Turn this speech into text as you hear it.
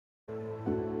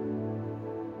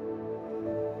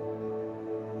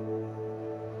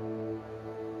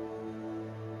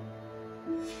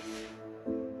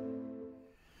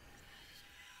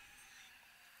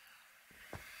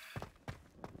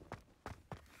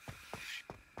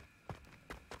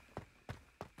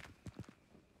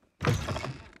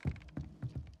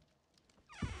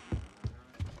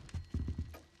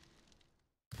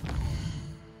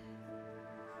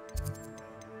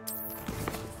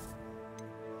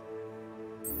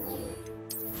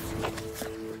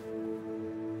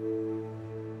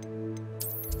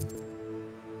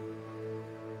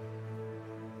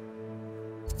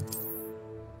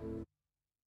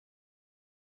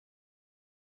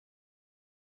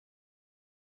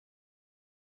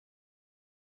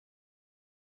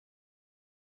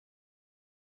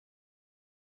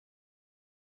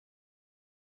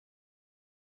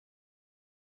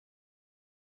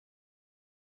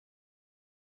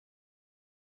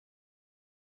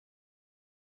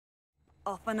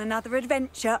Off on another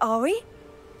adventure, are we?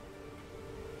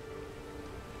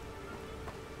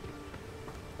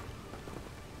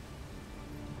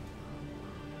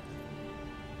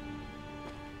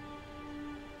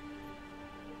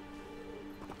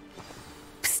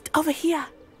 Psst, over here.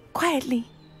 Quietly.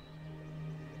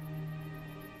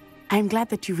 I'm glad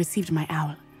that you received my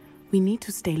owl. We need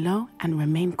to stay low and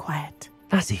remain quiet.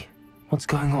 Natty, what's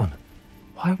going on?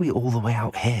 Why are we all the way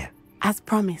out here? As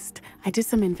promised, I did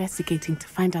some investigating to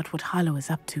find out what Harlow is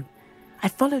up to. I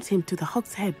followed him to the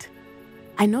Hog's Head.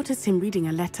 I noticed him reading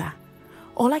a letter.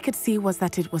 All I could see was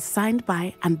that it was signed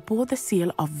by and bore the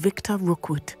seal of Victor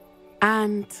Rookwood.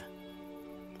 And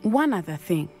one other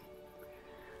thing.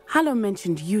 Harlow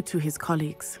mentioned you to his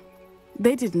colleagues.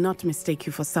 They did not mistake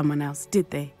you for someone else, did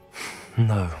they?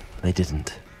 No, they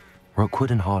didn't.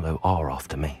 Rookwood and Harlow are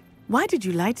after me. Why did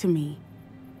you lie to me?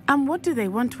 And what do they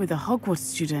want with a Hogwarts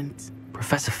student?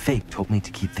 Professor Fig told me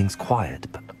to keep things quiet,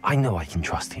 but I know I can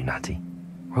trust you, Natty.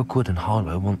 Rookwood and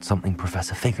Harlow want something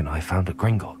Professor Fig and I found at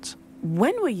Gringotts.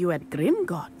 When were you at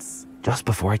Gringotts? Just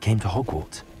before I came to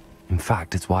Hogwarts. In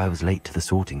fact, it's why I was late to the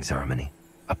sorting ceremony.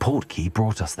 A portkey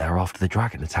brought us there after the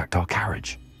dragon attacked our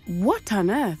carriage. What on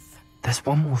earth? There's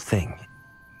one more thing.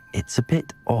 It's a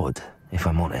bit odd, if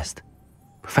I'm honest.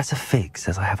 Professor Fig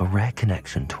says I have a rare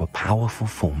connection to a powerful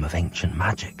form of ancient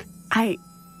magic.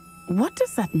 What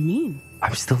does that mean?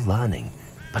 I'm still learning,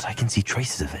 but I can see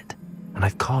traces of it. And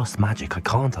I've cast magic I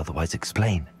can't otherwise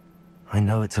explain. I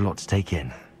know it's a lot to take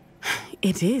in.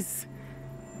 It is.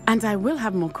 And I will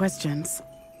have more questions.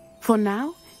 For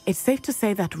now, it's safe to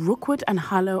say that Rookwood and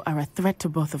Harlow are a threat to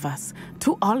both of us,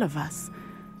 to all of us.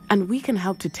 And we can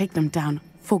help to take them down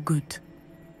for good.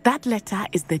 That letter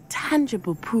is the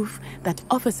tangible proof that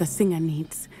Officer Singer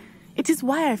needs. It is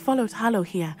why I followed Harlow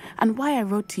here and why I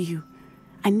wrote to you.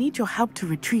 I need your help to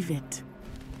retrieve it.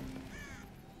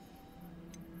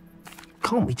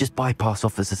 Can't we just bypass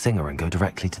Officer Singer and go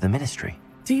directly to the Ministry?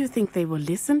 Do you think they will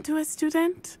listen to a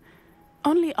student?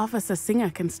 Only Officer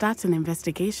Singer can start an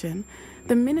investigation.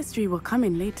 The Ministry will come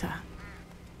in later.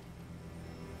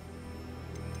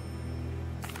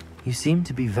 You seem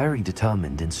to be very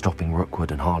determined in stopping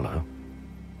Rookwood and Harlow.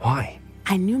 Why?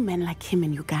 I knew men like him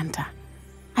in Uganda.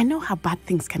 I know how bad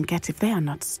things can get if they are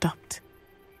not stopped.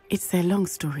 It's a long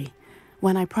story,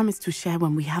 one I promise to share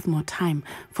when we have more time.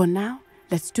 For now,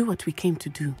 let's do what we came to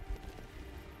do.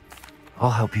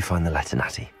 I'll help you find the letter,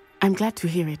 Natty. I'm glad to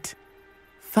hear it.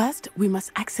 First, we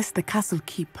must access the castle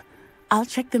keep. I'll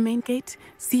check the main gate,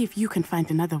 see if you can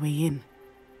find another way in.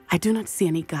 I do not see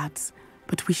any guards,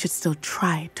 but we should still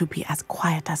try to be as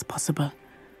quiet as possible.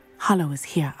 Harlow is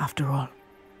here after all.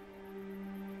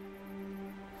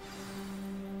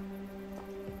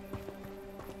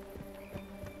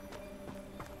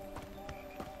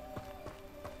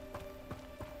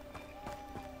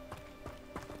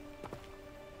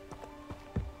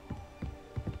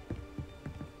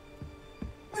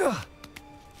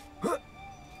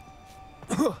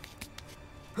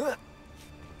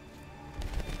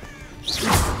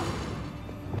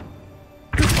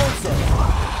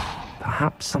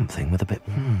 Perhaps something with a bit...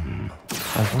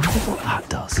 I wonder what that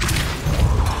does.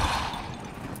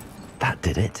 That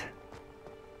did it.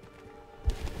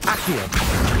 Accio.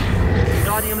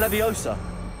 Guardium Leviosa.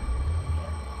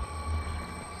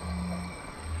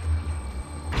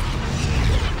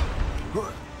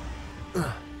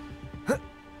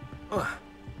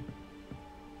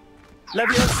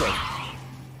 Leviosa.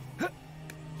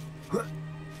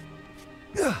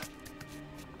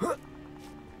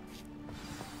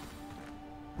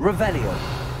 Revelio.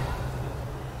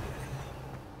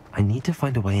 I need to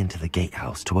find a way into the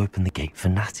gatehouse to open the gate for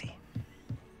Natty.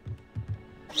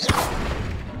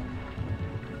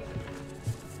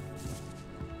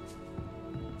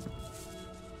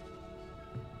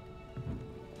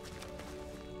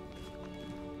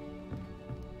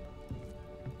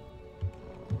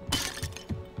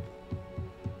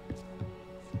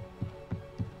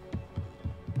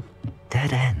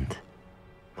 Dead end.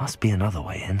 Must be another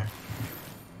way in.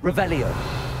 Revelio.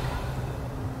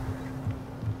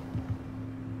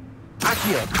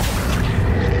 Accio.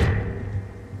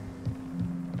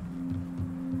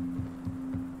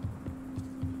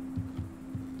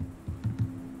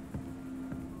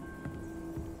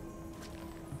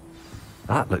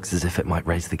 That looks as if it might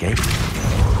raise the gate.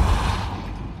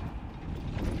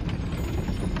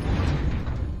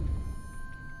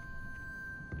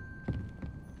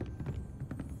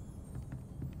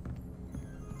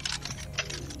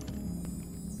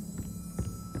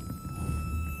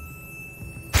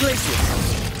 Places!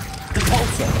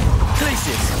 Depulsor!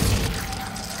 Places!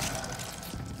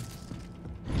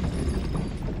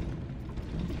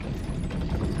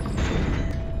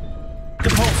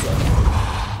 Depulsor!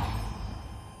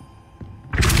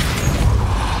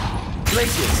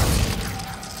 Places!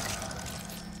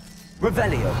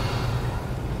 Revelio!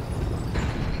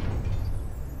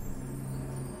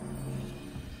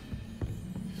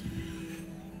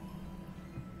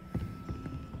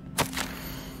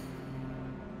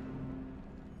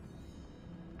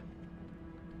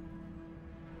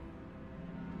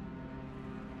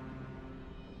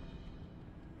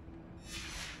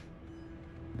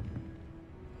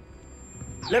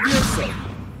 Levioso!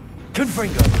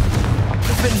 Confringo!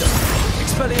 Defender!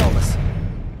 Expelliarmus!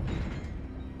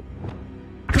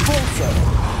 Depulsor!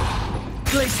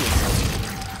 Places!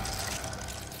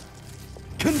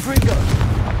 Confringo!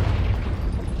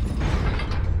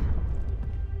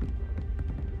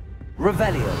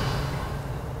 Revelio!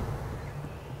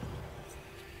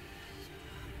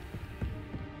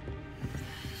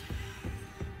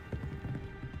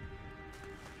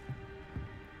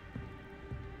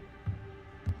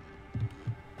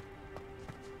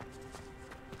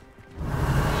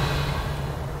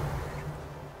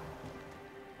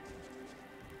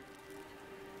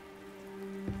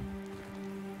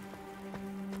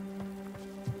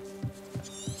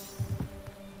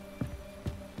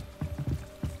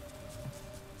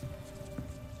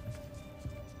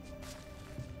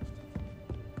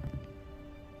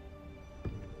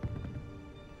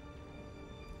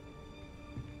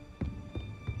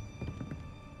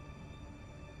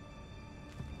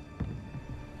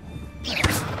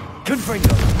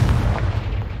 Confringo!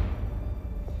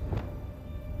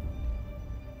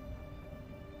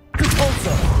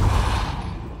 Depulsor!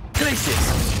 Places!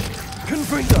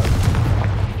 Confringo!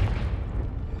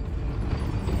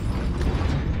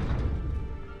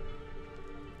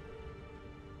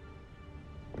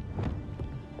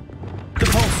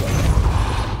 Depulsor!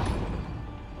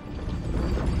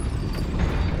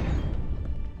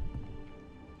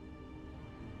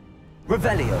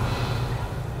 Revelio!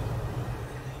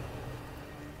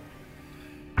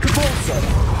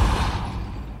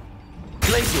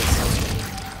 Places!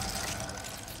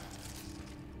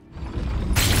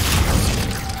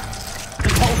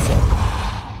 Depulsor!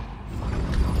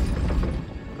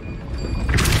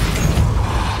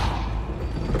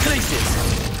 Places!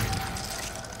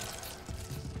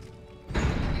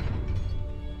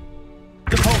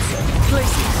 Depulsor!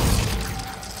 Places!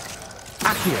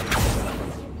 Accio!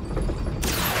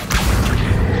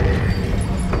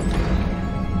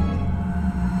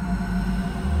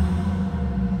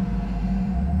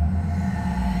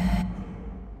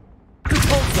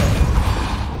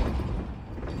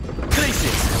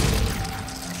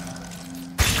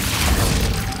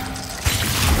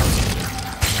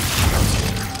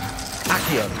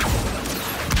 Accio!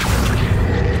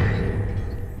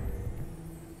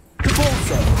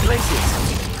 Depulsor! Places!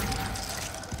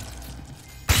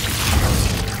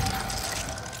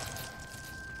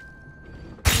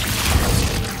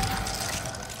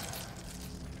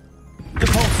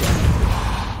 Depulsor!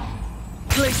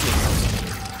 Places!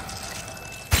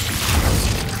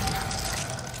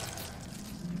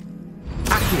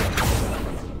 Accio!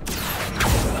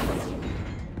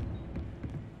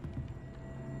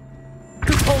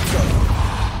 Depulsor!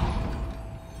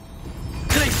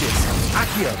 Places!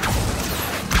 Accio!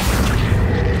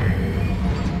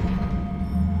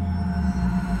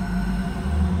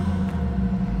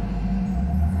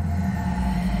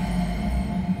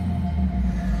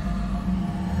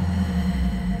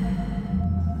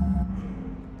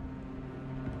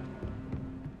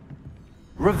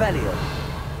 Revelio!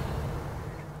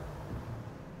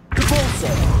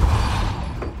 Depulsor!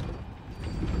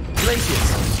 Places!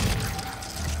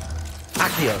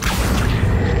 Accio!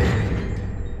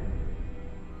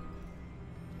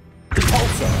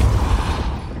 Depulsor!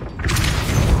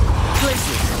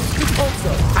 Places!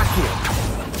 Depulsor! Accio!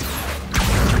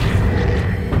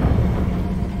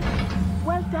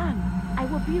 Well done. I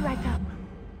will be right up.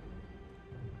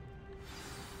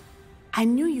 I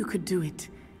knew you could do it.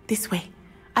 This way.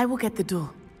 I will get the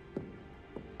door.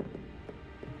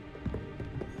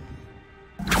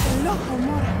 Loco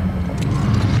Mora.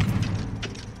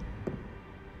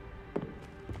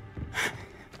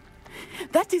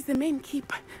 That is the main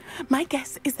keep. My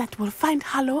guess is that we'll find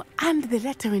Hallow and the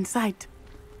letter inside.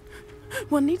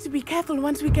 We'll need to be careful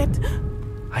once we get...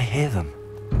 I hear them.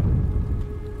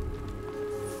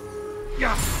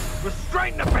 Yeah!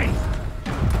 Restrain the beast!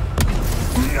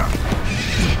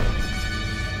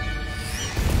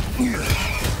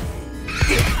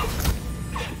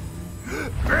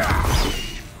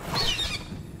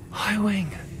 Highwing.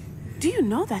 Do you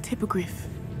know that hippogriff?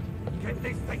 Get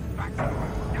this thing back to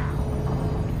us now!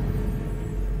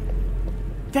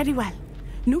 Very well.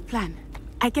 New plan.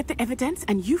 I get the evidence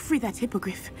and you free that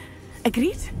hippogriff.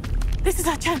 Agreed? This is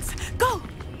our chance. Go!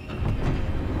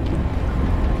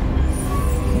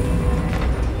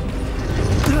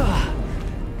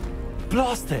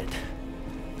 Blast it!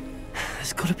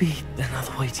 There's gotta be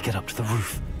another way to get up to the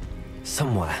roof.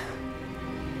 Somewhere.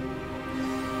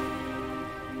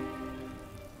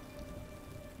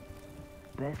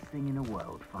 Best thing in the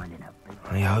world, finding a big...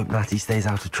 I hope Natty stays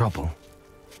out of trouble.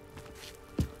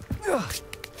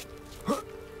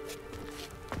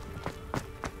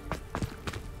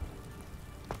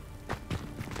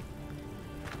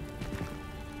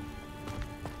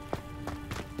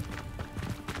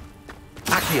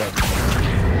 Accio!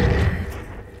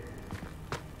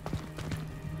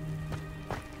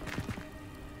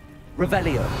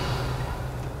 Revelio!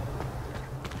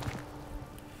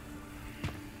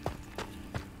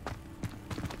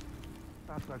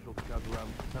 Perhaps I shall scout around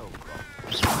the cell crop.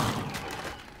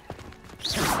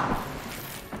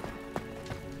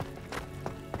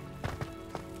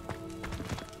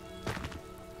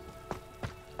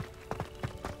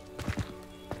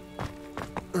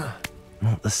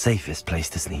 Not the safest place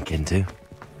to sneak into.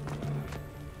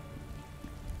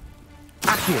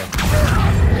 Accio!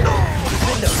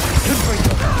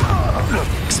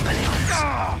 Expelliarmus.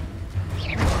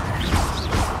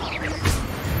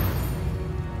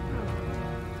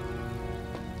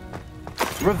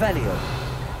 Revelio!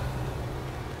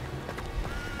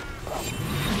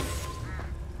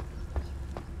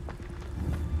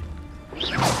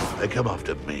 They come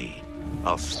after me.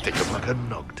 I'll stick them like a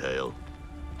nogtail.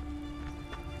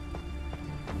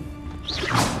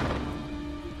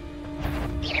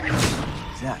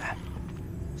 Is that?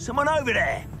 Someone over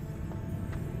there!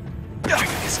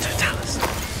 It's Totalis.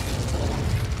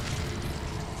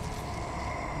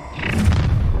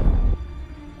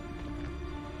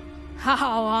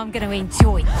 Oh, I'm going to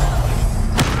enjoy it.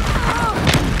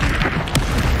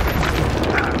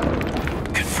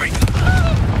 Good freak.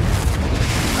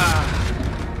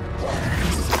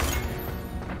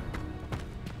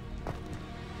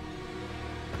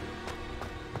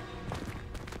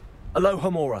 Aloha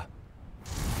Mora.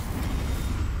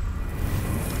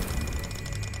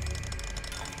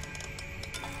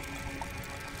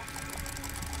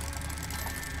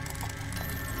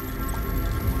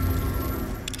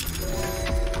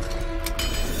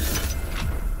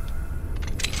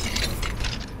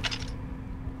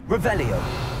 Revelio.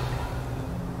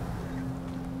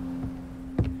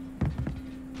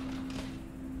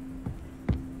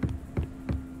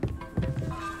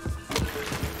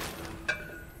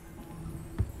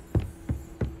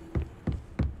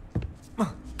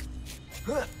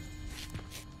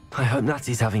 I hope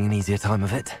Natty's having an easier time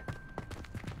of it.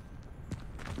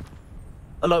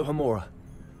 Aloha Mora.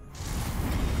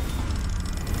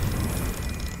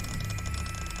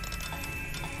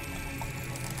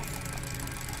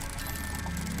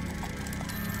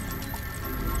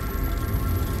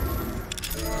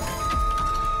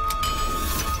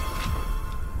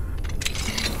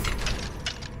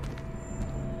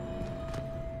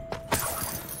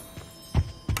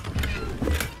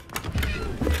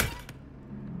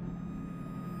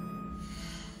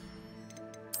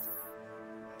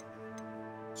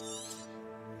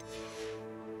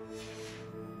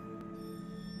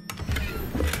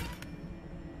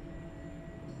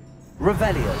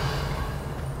 Revelio.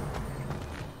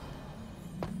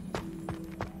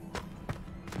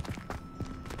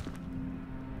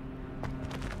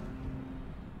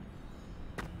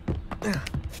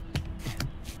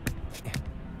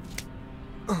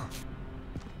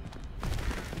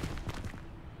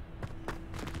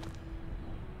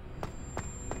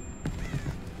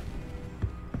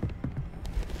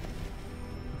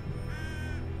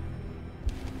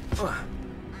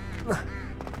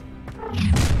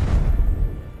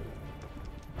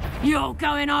 You're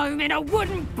going home in a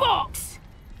wooden box!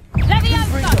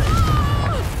 Leviosa!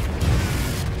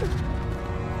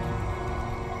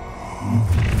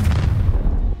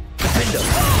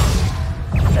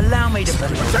 Allow me to...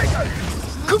 Potato!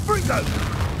 Cubrito!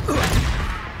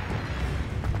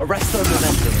 Arresto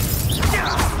momentum.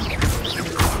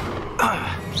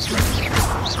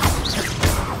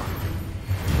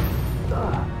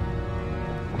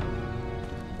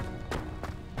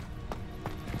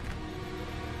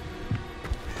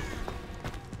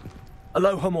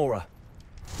 Aloha Mora.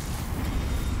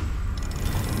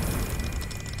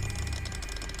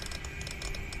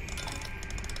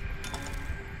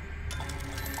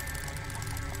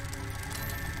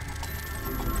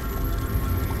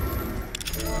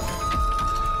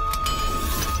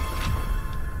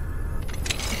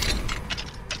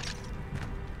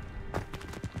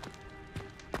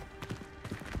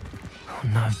 Oh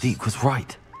no, Deke was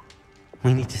right.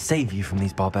 We need to save you from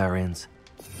these barbarians.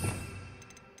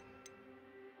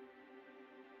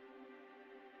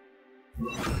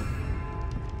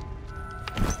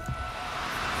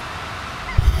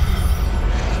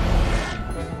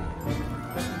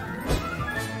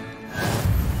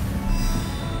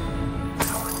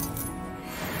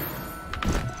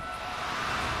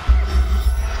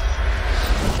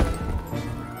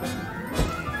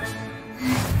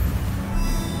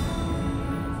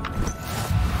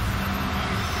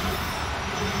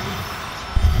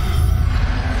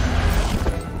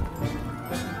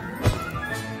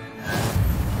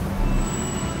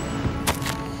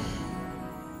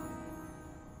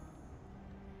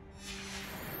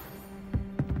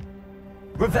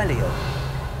 Revelio.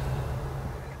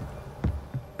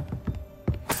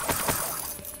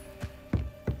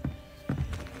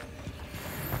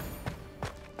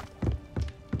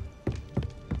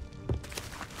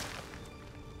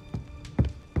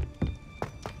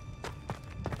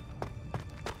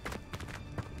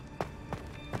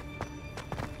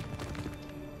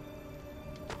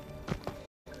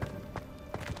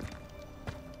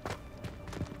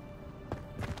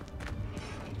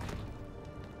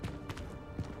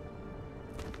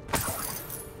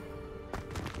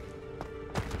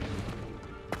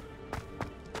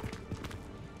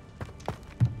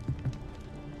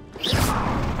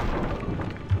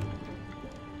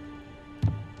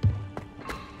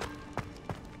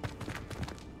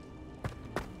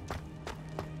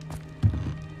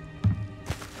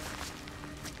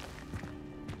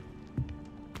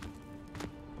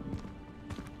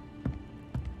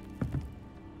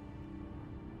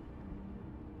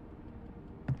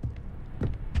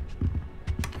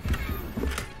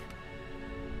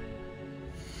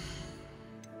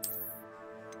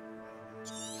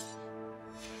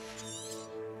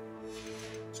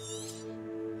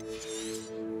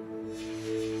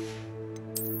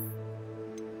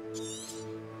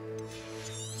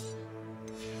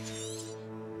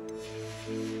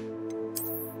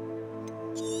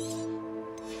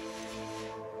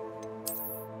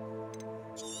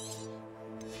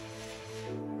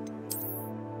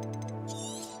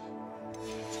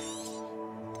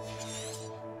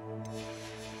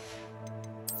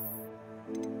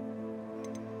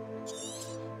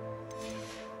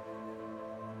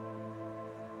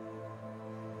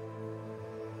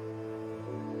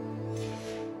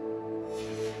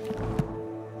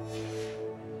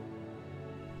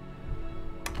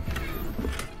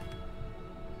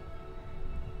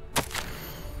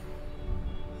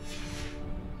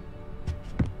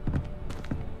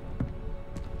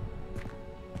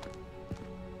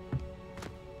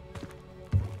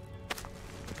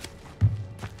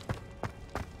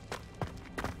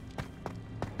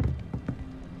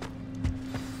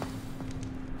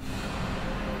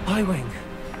 Highwing.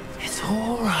 It's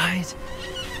all right.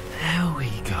 There we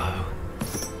go.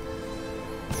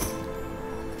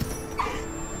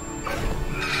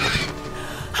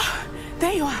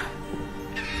 There you are.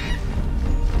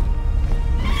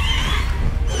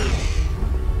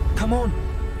 Come on.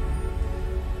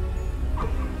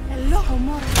 Hello,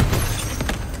 Mora.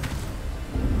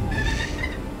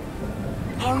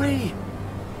 Hurry.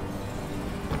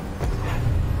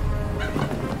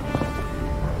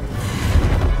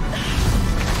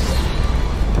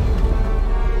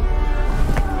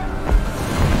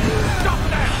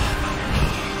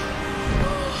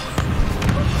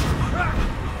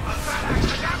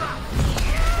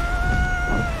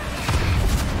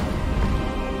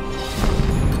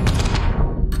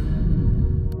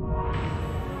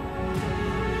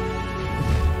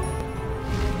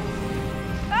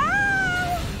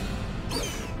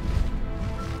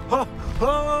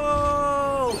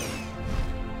 Oh!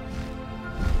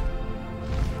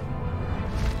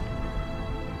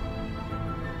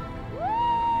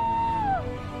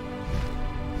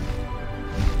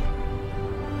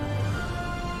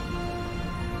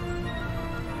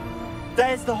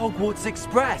 There's the Hogwarts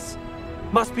Express.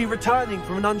 Must be returning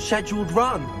from an unscheduled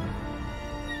run.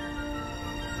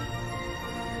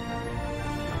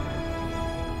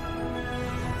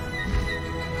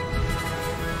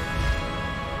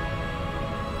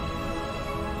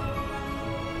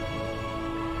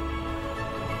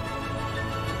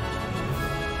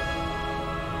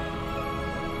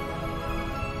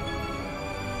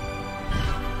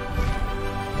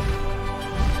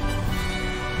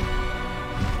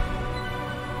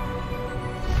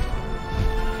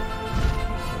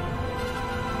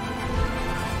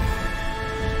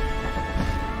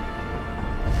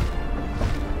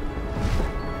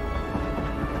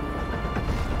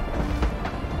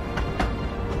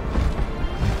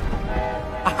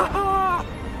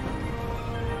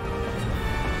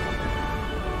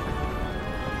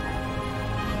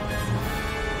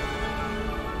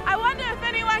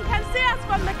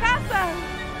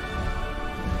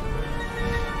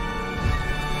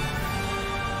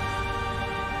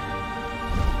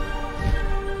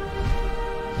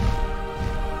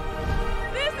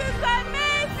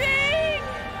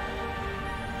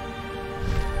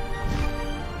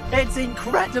 It's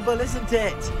incredible, isn't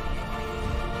it?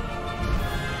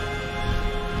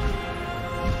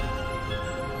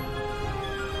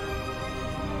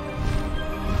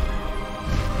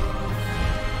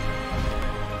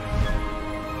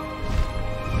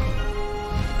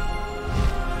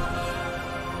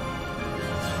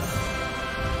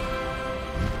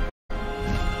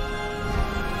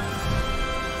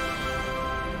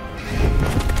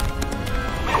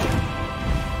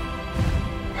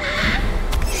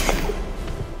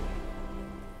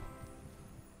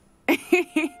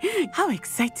 How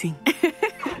exciting.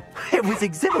 It was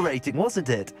exhilarating, wasn't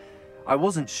it? I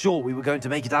wasn't sure we were going to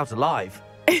make it out alive.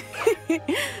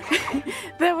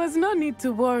 There was no need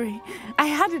to worry. I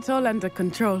had it all under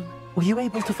control. Were you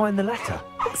able to find the letter?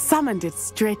 Summoned it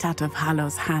straight out of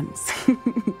Hallow's hands.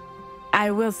 I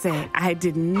will say, I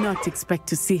did not expect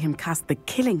to see him cast the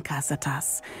killing curse at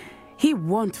us. He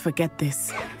won't forget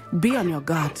this. Be on your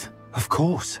guard. Of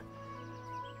course.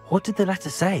 What did the letter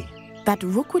say? That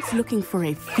Rookwood's looking for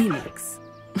a phoenix.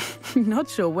 Not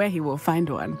sure where he will find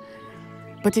one.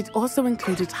 But it also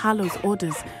included Hallow's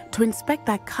orders to inspect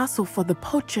that castle for the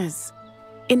poachers.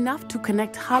 Enough to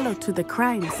connect Hallow to the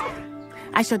crimes.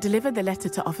 I shall deliver the letter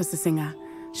to Officer Singer.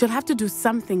 She'll have to do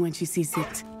something when she sees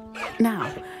it.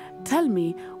 Now, tell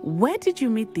me, where did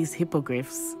you meet these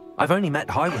hippogriffs? I've only met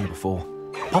Highwing before.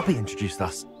 Poppy introduced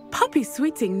us. Poppy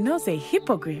Sweeting knows a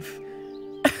hippogriff.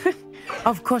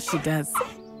 Of course she does.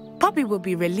 Poppy will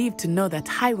be relieved to know that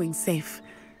Highwing's safe.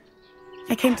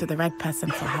 I came to the right person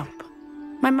for help.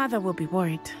 My mother will be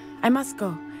worried. I must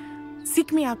go.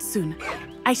 Seek me out soon.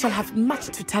 I shall have much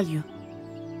to tell you.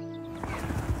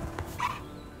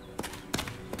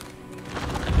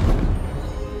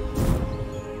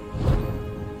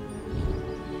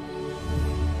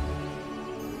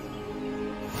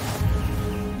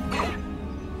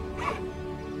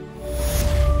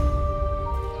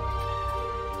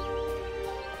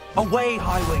 Away,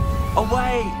 Highwing!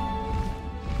 Away!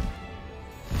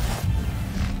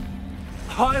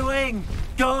 Highwing!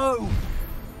 Go!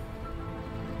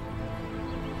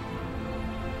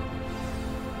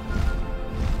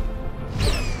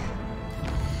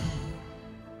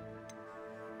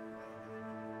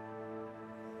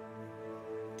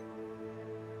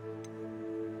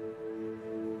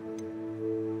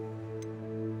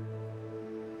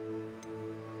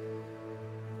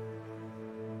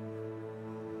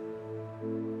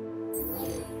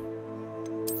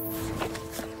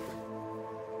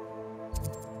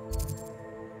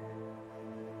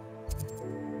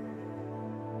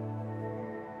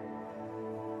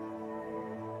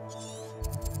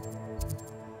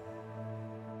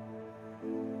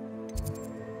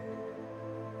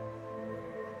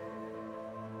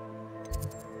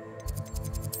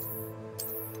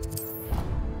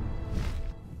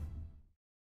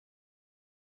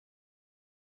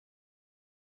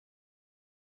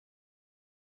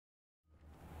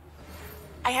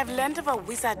 I have learned of a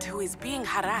wizard who is being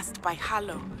harassed by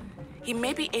Hallow. He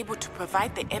may be able to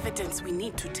provide the evidence we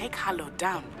need to take Hallow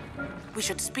down. We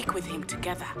should speak with him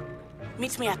together.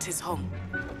 Meet me at his home.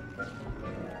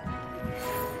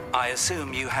 I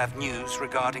assume you have news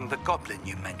regarding the goblin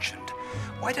you mentioned.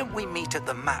 Why don't we meet at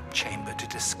the map chamber to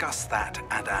discuss that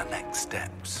and our next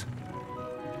steps?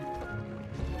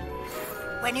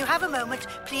 When you have a moment,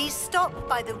 please stop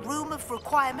by the room of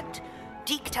requirement.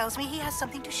 Deke tells me he has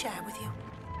something to share with you.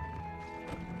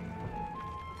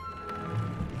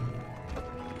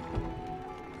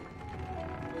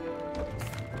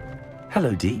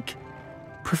 Hello, Deke.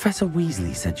 Professor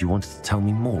Weasley said you wanted to tell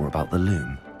me more about the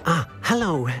loom. Ah,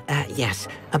 hello. Yes,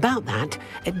 about that,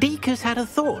 Deke has had a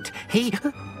thought. He...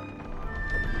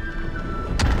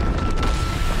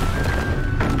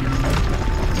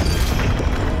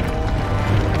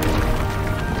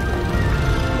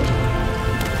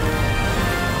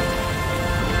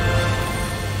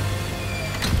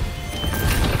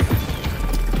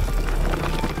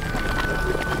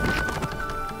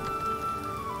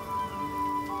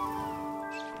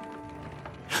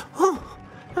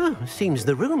 Seems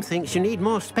the room thinks you need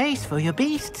more space for your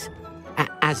beasts.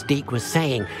 As Deke was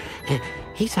saying,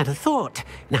 he's had a thought.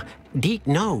 Now, Deke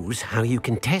knows how you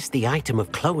can test the item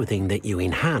of clothing that you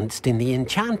enhanced in the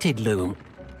enchanted loom.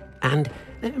 And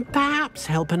perhaps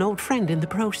help an old friend in the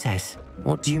process.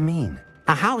 What do you mean?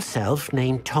 A house elf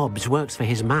named Tobbs works for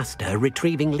his master,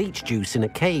 retrieving leech juice in a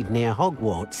cave near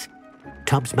Hogwarts.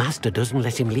 Tobbs' master doesn't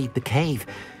let him leave the cave,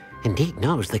 and Deke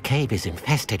knows the cave is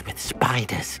infested with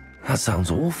spiders. That sounds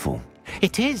awful.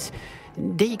 It is.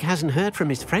 Deke hasn't heard from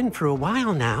his friend for a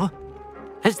while now.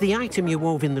 As the item you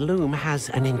wove in the loom has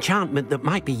an enchantment that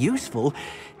might be useful,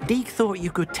 Deke thought you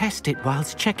could test it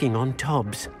whilst checking on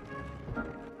Tobbs.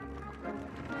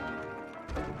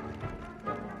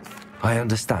 I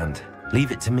understand.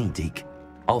 Leave it to me, Deke.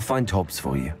 I'll find Hobbs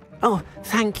for you. Oh,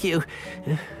 thank you.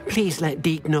 Please let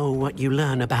Deke know what you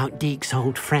learn about Deke's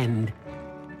old friend.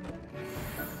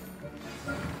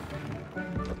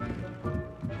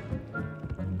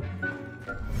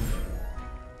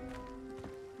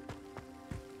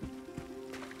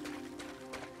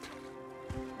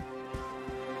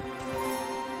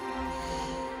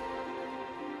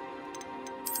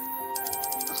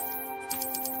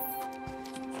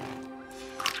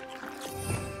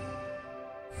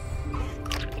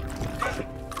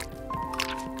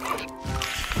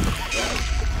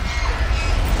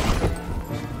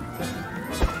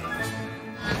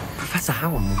 Professor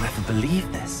Howard will never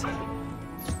believe this.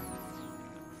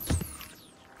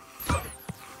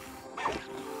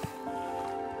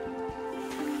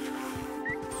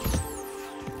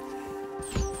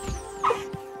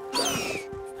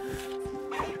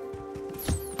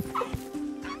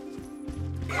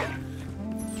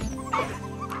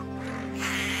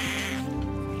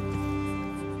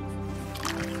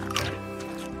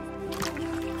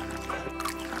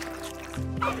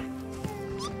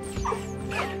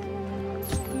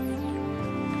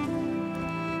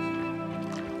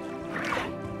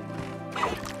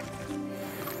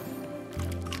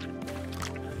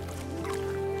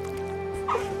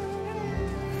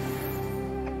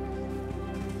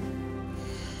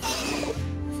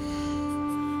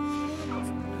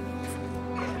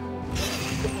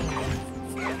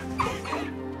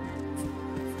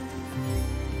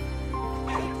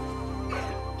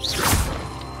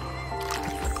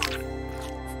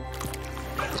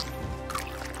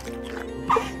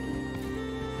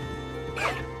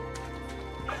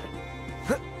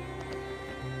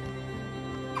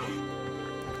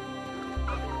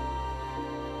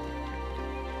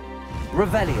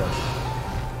 Revelio.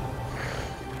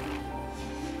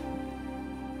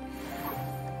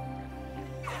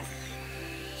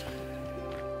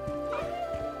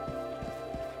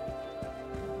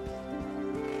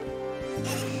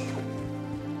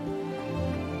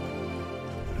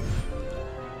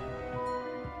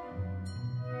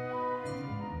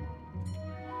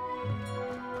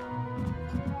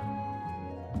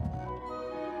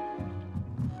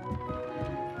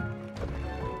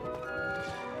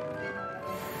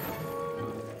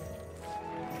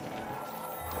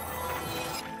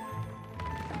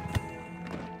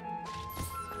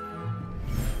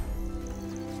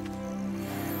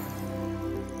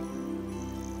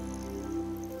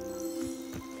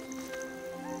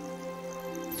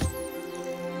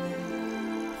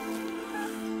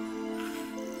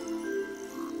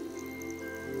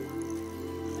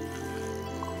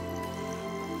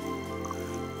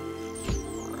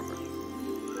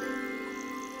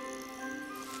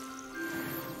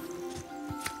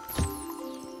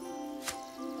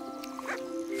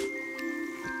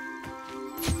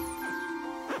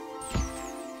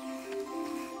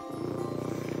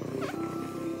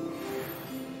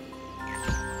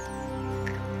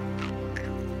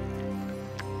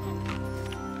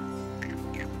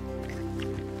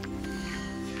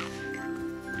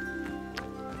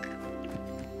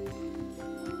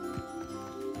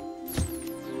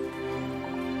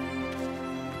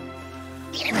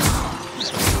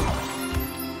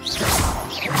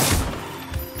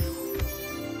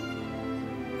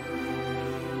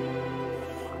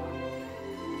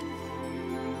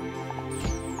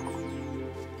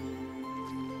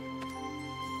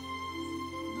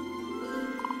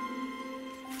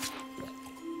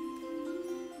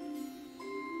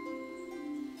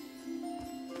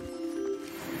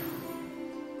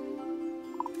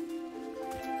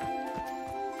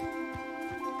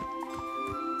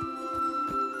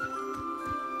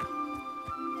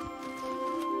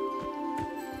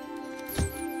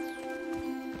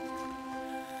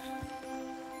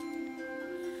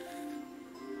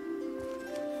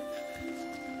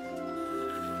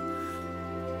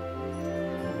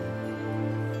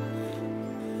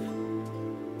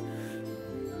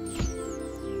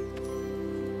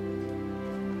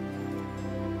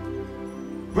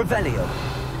 Revelio.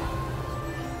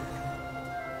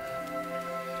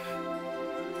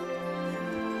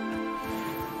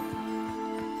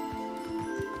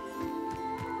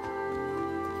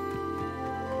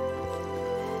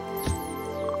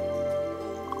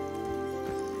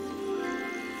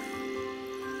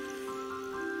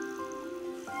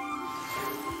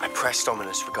 I pressed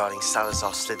Ominous regarding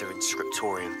Salazar Slytherin's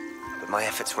scriptorium, but my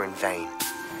efforts were in vain.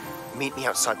 Meet me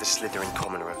outside the Slytherin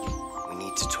common room. We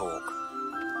need to talk.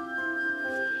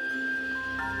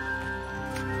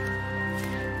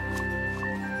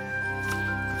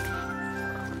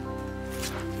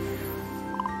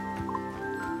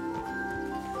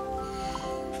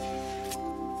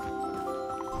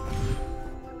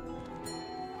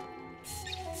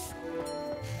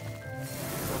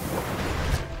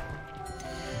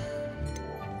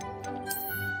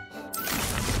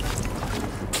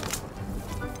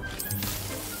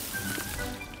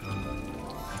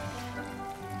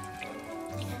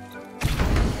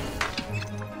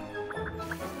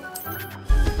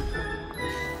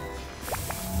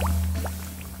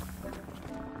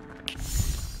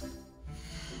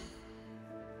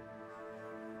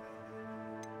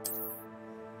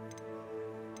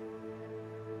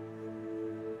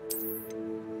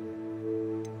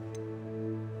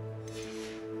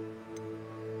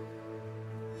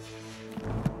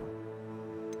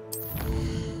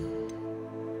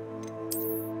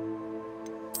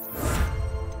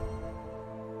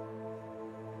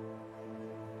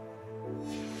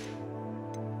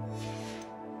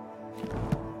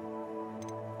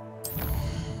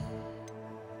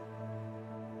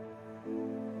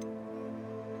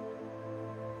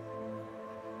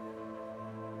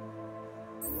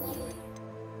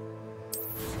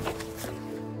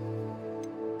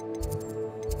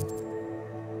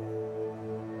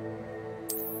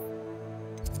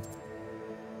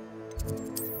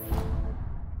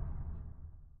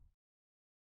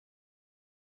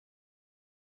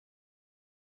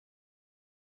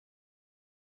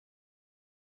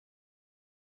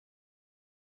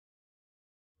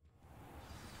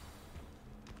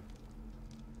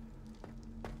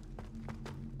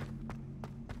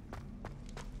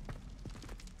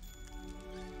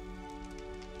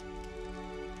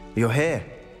 You're here.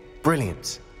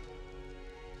 Brilliant.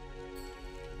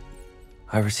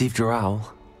 I received your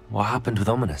owl. What happened with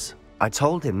Ominous? I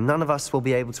told him none of us will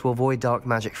be able to avoid dark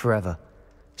magic forever.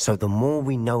 So the more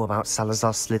we know about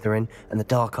Salazar Slytherin and the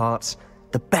dark arts,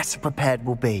 the better prepared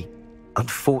we'll be.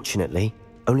 Unfortunately,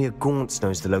 only a Gaunt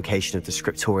knows the location of the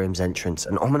Scriptorium's entrance,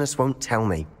 and Ominous won't tell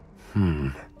me.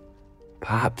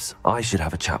 Perhaps I should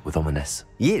have a chat with Ominous.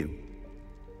 You?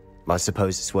 I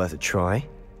suppose it's worth a try.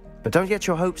 But don't get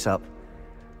your hopes up.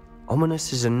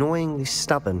 Ominous is annoyingly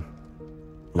stubborn.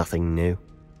 Nothing new.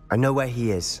 I know where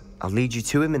he is. I'll lead you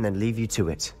to him and then leave you to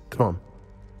it. Come on.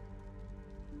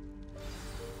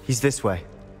 He's this way.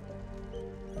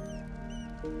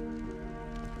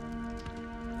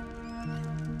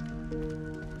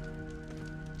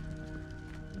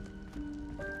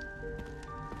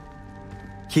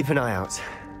 Keep an eye out.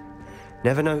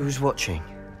 Never know who's watching.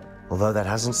 Although that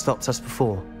hasn't stopped us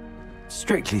before.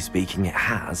 Strictly speaking, it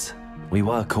has. We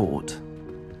were caught.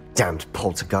 Damned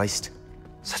poltergeist.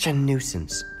 Such a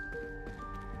nuisance.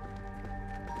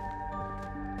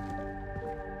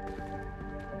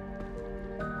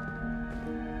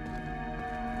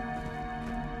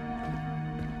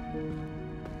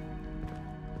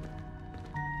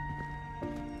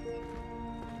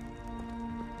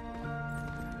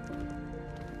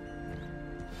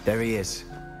 There he is.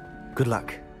 Good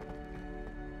luck.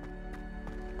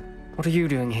 What are you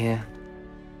doing here?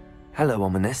 Hello,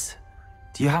 Ominous.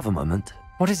 Do you have a moment?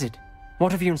 What is it?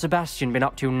 What have you and Sebastian been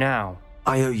up to now?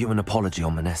 I owe you an apology,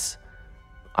 Ominous.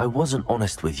 I wasn't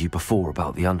honest with you before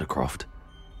about the Undercroft.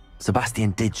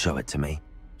 Sebastian did show it to me.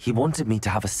 He wanted me to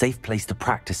have a safe place to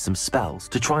practice some spells,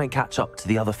 to try and catch up to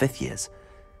the other fifth years.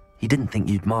 He didn't think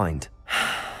you'd mind.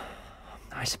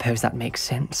 I suppose that makes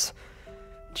sense.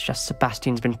 It's just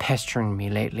Sebastian's been pestering me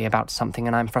lately about something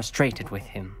and I'm frustrated with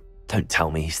him. Don't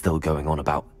tell me he's still going on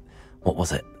about, what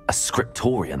was it, a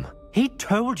scriptorium? He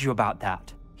told you about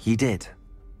that. He did.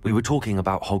 We were talking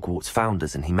about Hogwarts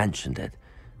founders and he mentioned it.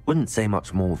 Wouldn't say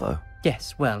much more, though.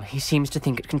 Yes, well, he seems to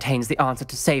think it contains the answer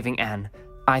to saving Anne.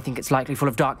 I think it's likely full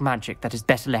of dark magic that is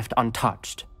better left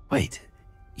untouched. Wait,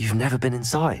 you've never been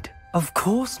inside? Of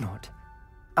course not.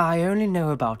 I only know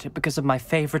about it because of my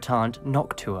favorite aunt,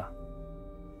 Noctua.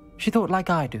 She thought like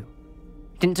I do.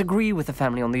 Didn't agree with the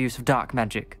family on the use of dark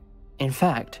magic. In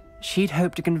fact, she'd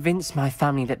hoped to convince my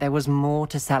family that there was more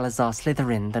to Salazar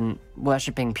Slytherin than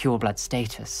worshipping pureblood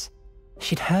status.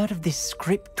 She'd heard of this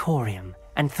scriptorium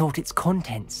and thought its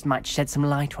contents might shed some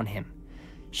light on him.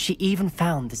 She even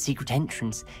found the secret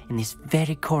entrance in this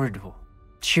very corridor.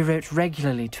 She wrote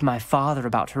regularly to my father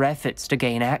about her efforts to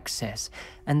gain access,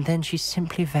 and then she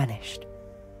simply vanished.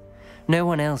 No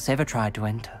one else ever tried to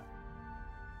enter.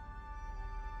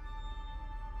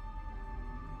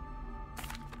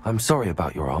 I'm sorry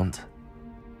about your aunt.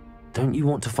 Don't you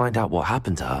want to find out what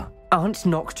happened to her? Aunt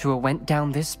Noctua went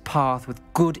down this path with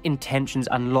good intentions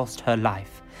and lost her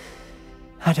life.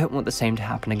 I don't want the same to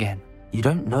happen again. You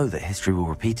don't know that history will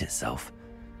repeat itself.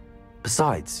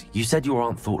 Besides, you said your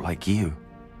aunt thought like you.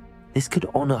 This could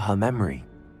honor her memory,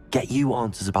 get you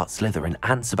answers about Slytherin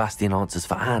and Sebastian answers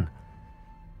for Anne.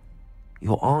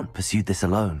 Your aunt pursued this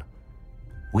alone.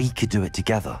 We could do it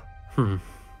together.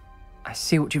 I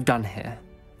see what you've done here,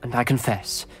 and I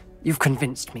confess, you've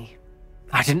convinced me.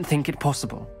 I didn't think it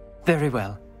possible. Very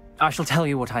well. I shall tell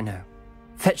you what I know.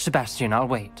 Fetch Sebastian, I'll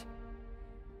wait.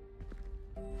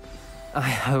 I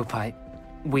hope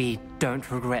we don't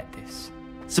regret this.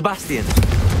 Sebastian!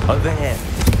 Over here!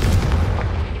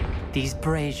 These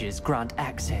braziers grant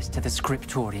access to the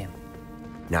scriptorium.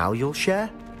 Now you'll share?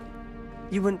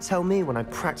 You wouldn't tell me when I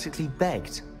practically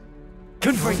begged.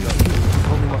 Confringo! You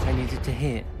told me what I needed to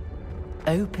hear.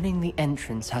 Opening the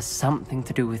entrance has something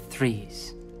to do with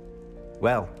threes.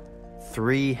 Well,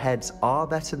 3 heads are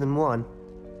better than 1.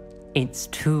 It's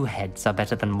 2 heads are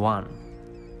better than 1.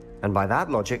 And by that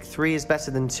logic, 3 is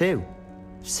better than 2.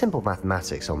 Simple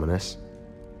mathematics, Ominous.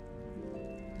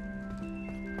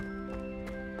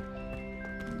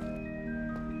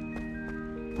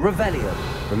 Revelio.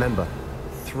 Remember,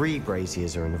 3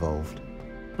 braziers are involved.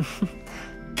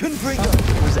 Confringo!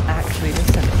 It was actually the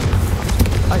center.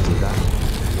 I do that.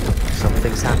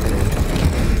 Something's happening.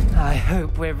 I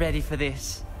hope we're ready for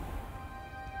this.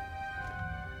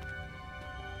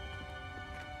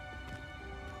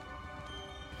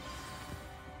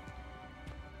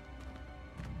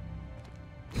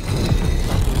 You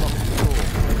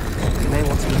may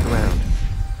want to look around.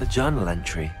 A journal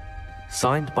entry,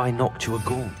 signed by Noctua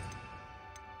Gaunt.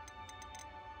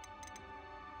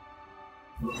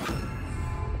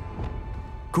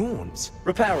 Gaunt?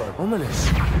 Reparo. Ominous.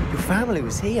 Your family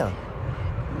was here.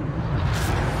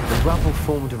 The rubble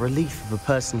formed a relief of a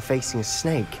person facing a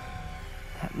snake.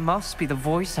 That must be the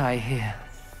voice I hear.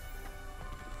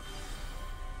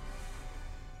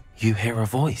 You hear a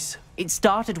voice? It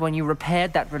started when you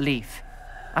repaired that relief.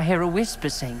 I hear a whisper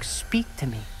saying, "Speak to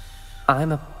me."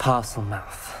 I'm a parcel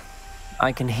mouth.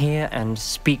 I can hear and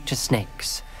speak to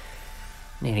snakes.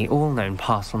 Nearly all known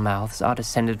parcel mouths are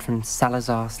descended from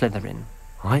Salazar Slytherin.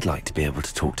 I'd like to be able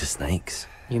to talk to snakes.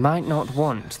 You might not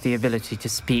want the ability to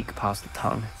speak past the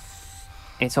tongue.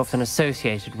 It's often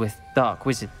associated with dark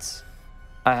wizards.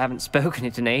 I haven't spoken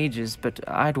it in ages, but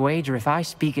I'd wager if I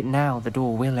speak it now, the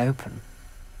door will open.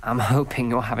 I'm hoping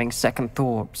you're having second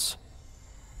thoughts.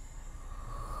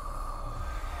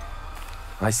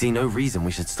 I see no reason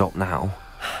we should stop now.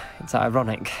 It's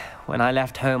ironic. When I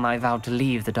left home, I vowed to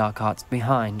leave the dark arts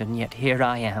behind, and yet here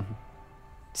I am.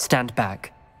 Stand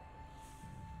back.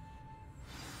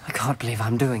 I can't believe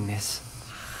I'm doing this.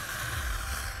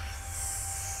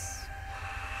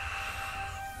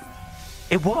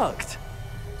 It worked!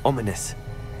 Ominous.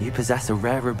 You possess a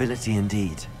rare ability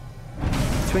indeed.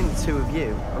 Between the two of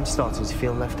you, I'm starting to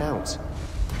feel left out.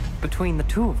 Between the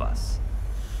two of us?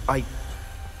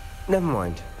 Never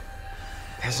mind.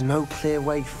 There's no clear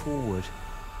way forward.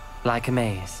 Like a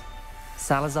maze.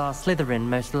 Salazar Slytherin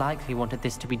most likely wanted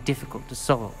this to be difficult to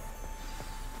solve.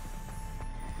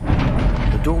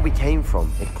 The door we came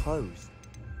from, it closed.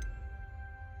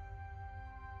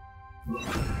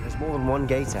 There's more than one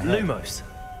gate ahead. Lumos.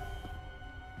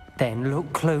 Then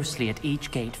look closely at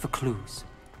each gate for clues.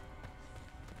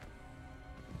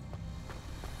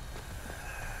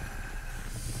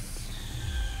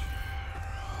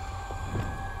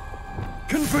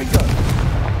 Confringo!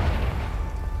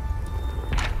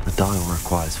 The dial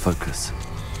requires focus.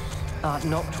 Art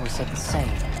Noctua said the same.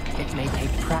 It may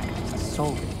take practice to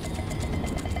solve it.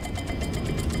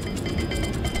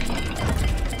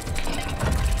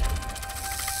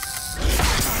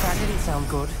 That didn't sound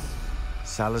good.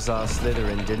 Salazar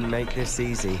Slytherin didn't make this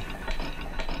easy.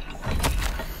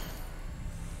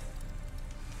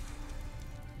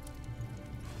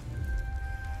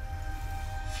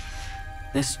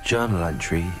 This journal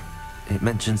entry, it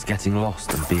mentions getting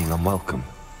lost and being unwelcome.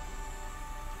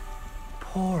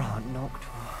 Poor Aunt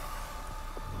Noctua.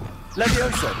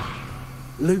 Levioso!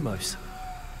 Lumos.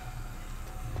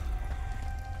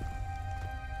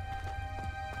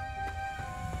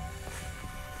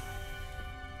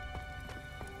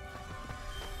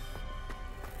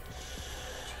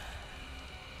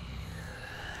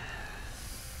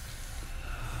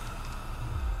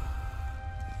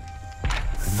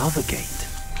 Another gate.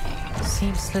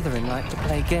 Seems Slytherin like to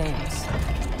play games.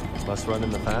 Must run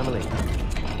in the family.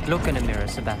 Look in a mirror,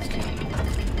 Sebastian.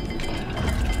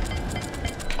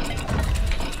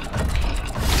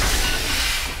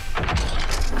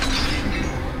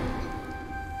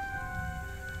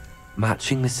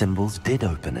 Matching the symbols did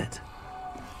open it.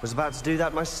 Was about to do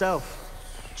that myself,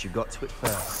 but you got to it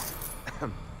first.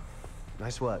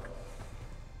 Nice work.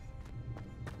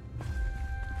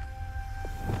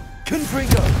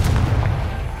 Confringo!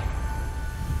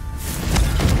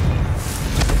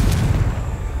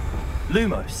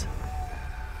 Lumos.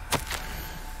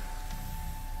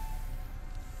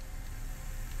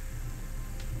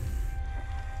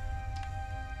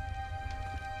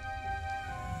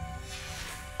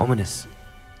 Ominous.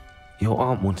 Your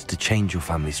aunt wanted to change your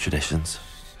family's traditions.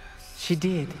 She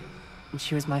did, and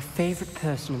she was my favorite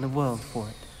person in the world for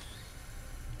it.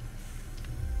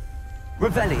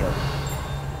 Revelio.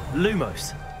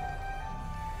 Lumos.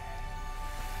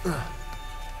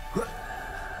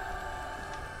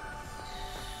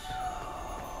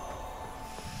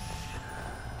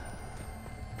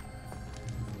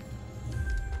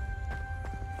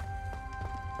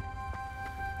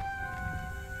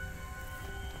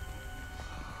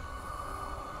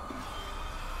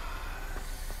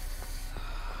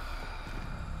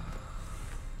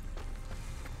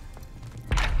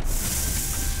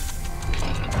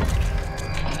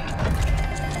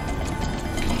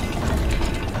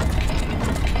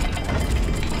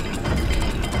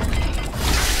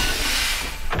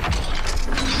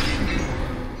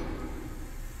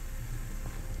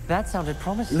 That sounded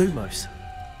promising. Lumos.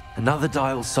 Another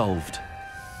dial solved.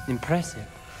 Impressive.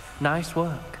 Nice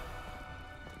work.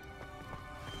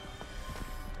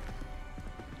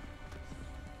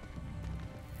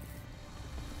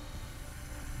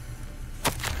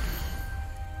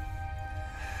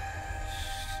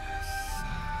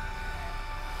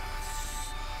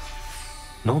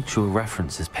 Noctua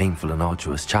references painful and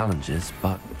arduous challenges,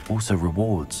 but also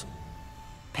rewards.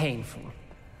 Painful.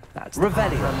 That's the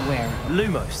part I'm wearing.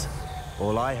 Lumos.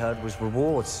 All I heard was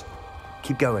rewards.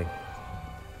 Keep going.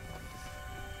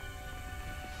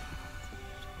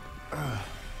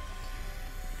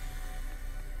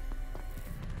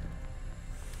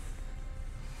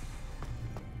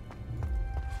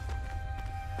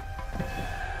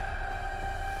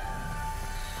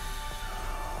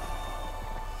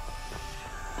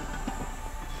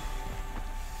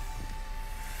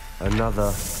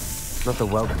 Another... not the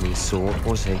welcoming sort,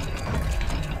 was he?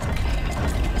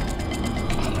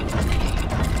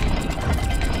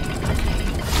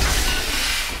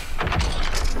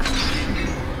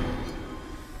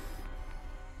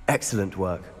 Excellent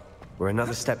work. We're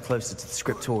another step closer to the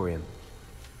scriptorium.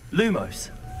 Lumos.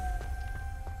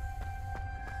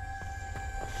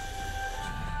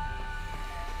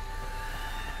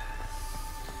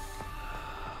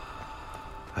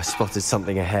 I spotted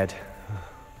something ahead.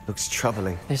 Looks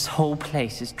troubling. This whole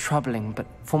place is troubling, but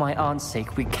for my aunt's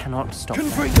sake, we cannot stop that.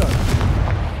 Confringo!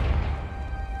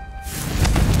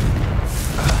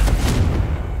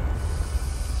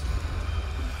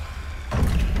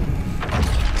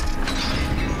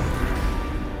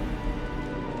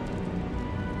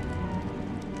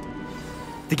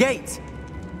 The gate!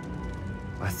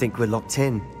 I think we're locked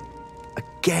in.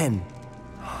 Again.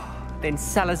 Then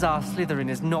Salazar Slytherin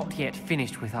is not yet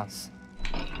finished with us.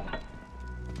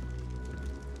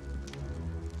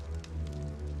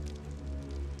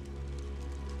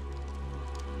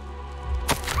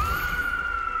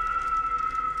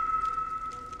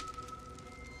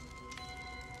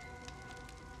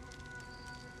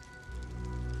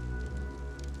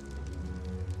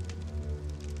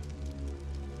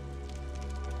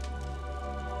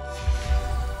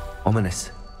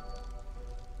 Ominous.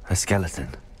 A skeleton.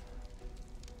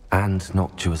 And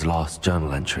Noctua's last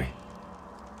journal entry.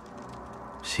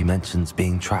 She mentions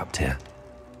being trapped here,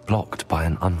 blocked by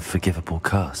an unforgivable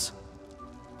curse.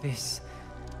 This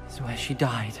is where she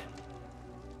died.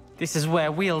 This is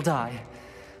where we'll die.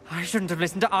 I shouldn't have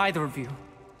listened to either of you.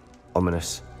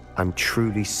 Ominous, I'm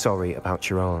truly sorry about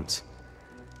your aunt.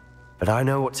 But I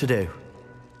know what to do.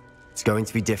 It's going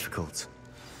to be difficult.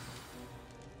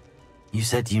 You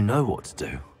said you know what to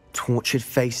do. Tortured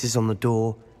faces on the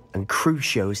door and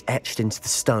Crucios etched into the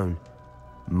stone.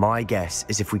 My guess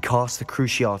is if we cast the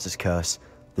Cruciatus curse,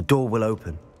 the door will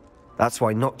open. That's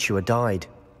why Noctua died.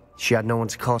 She had no one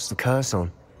to cast the curse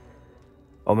on.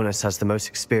 Ominous has the most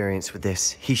experience with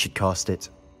this. He should cast it.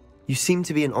 You seem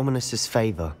to be in Ominous's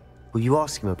favor. Will you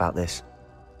ask him about this?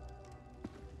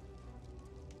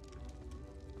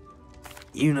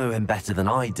 You know him better than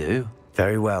I do.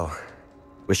 Very well.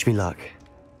 Wish me luck.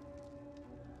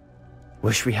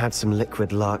 Wish we had some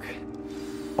liquid luck.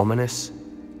 Ominous,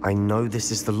 I know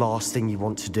this is the last thing you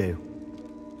want to do.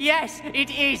 Yes, it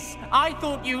is. I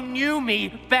thought you knew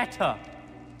me better.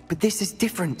 But this is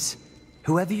different.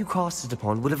 Whoever you cast it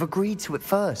upon would have agreed to it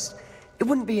first. It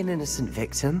wouldn't be an innocent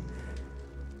victim.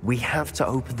 We have to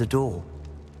open the door.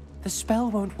 The spell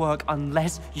won't work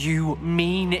unless you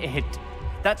mean it.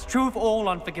 That's true of all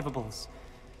unforgivables.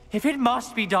 If it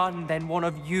must be done, then one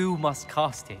of you must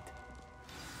cast it.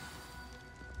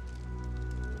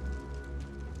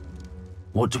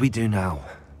 What do we do now?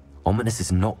 Ominous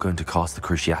is not going to cast the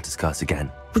Cruciatus curse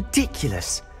again.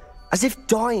 Ridiculous! As if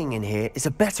dying in here is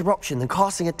a better option than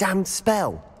casting a damned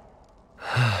spell.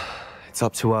 It's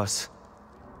up to us.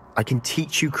 I can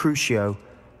teach you Crucio,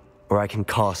 or I can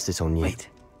cast it on you. Wait,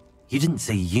 you didn't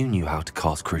say you knew how to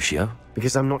cast Crucio?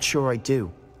 Because I'm not sure I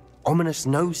do. Ominous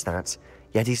knows that,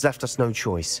 yet he's left us no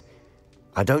choice.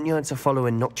 I don't yearn to follow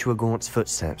in Noctua Gaunt's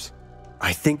footsteps.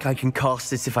 I think I can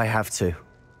cast it if I have to.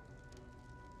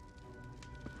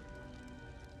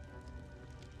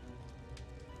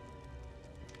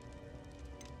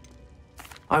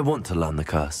 I want to learn the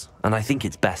curse, and I think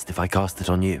it's best if I cast it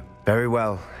on you. Very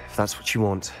well, if that's what you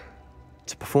want.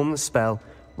 To perform the spell,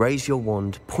 raise your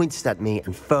wand, point it at me,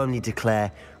 and firmly declare,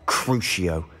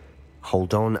 Crucio.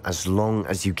 Hold on as long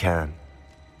as you can.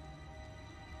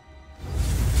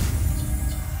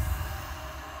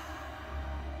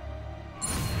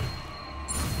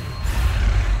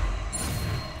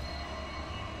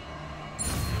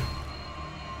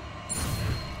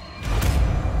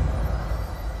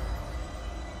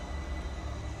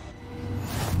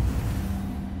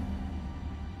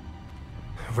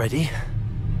 Ready?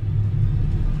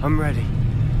 I'm ready.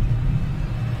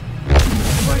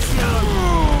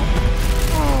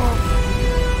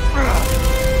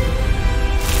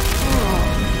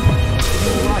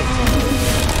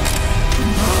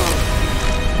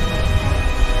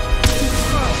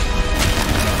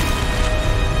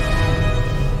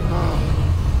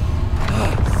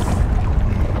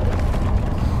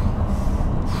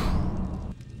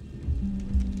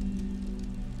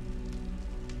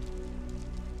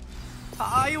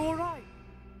 Are you all right?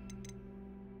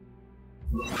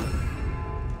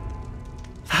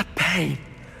 That pain.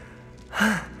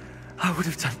 I would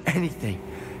have done anything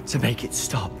to make it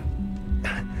stop.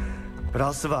 But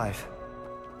I'll survive.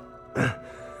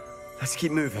 Let's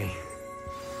keep moving.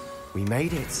 We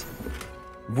made it.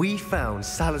 We found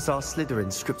Salazar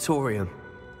Slytherin's scriptorium.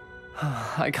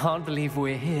 I can't believe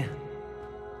we're here.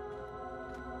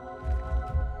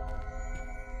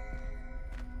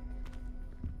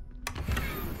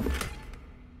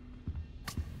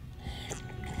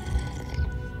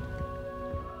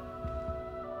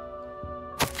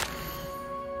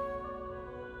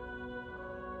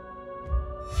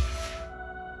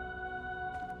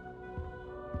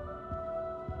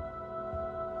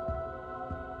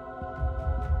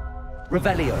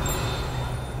 Revelio.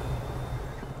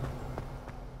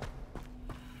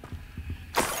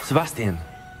 Sebastian,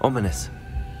 ominous.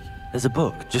 There's a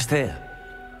book just here.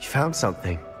 You found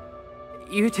something.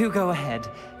 You two go ahead.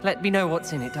 Let me know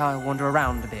what's in it. I'll wander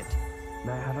around a bit.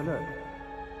 May I have a look?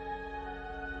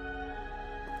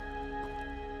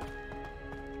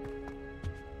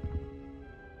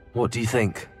 What do you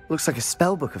think? Looks like a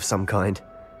spellbook of some kind.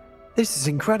 This is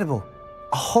incredible.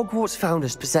 A Hogwarts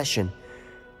founder's possession.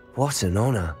 What an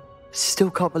honor.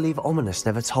 Still can't believe Ominous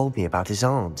never told me about his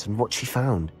aunt and what she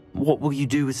found. What will you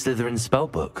do with Slytherin's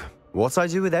spellbook? What I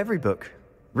do with every book.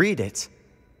 Read it.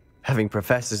 Having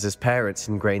professors as parents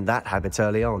ingrained that habit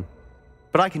early on.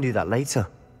 But I can do that later.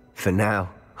 For now,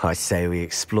 I say we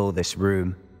explore this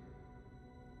room.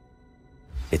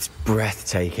 It's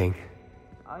breathtaking.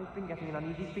 I've been getting an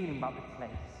uneasy feeling about this place.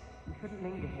 We shouldn't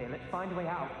linger here. Let's find a way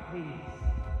out, please.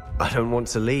 I don't want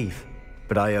to leave,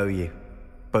 but I owe you.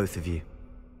 Both of you.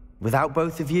 Without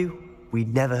both of you,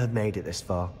 we'd never have made it this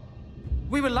far.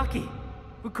 We were lucky.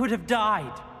 We could have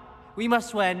died. We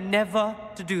must swear never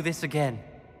to do this again.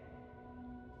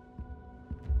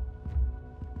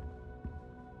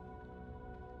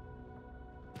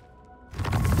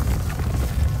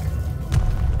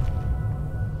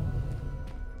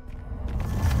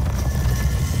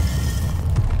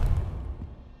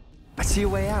 I see a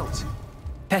way out.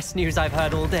 Best news I've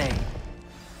heard all day.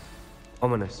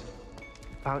 Ominous.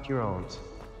 About your aunt.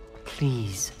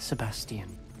 Please,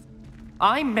 Sebastian.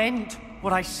 I meant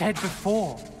what I said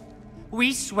before.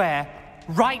 We swear,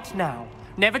 right now,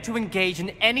 never to engage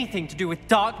in anything to do with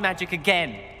dark magic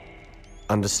again.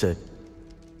 Understood.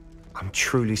 I'm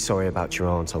truly sorry about your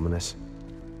aunt, Ominous.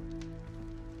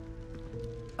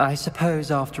 I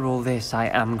suppose after all this, I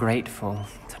am grateful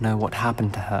to know what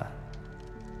happened to her.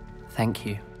 Thank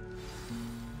you.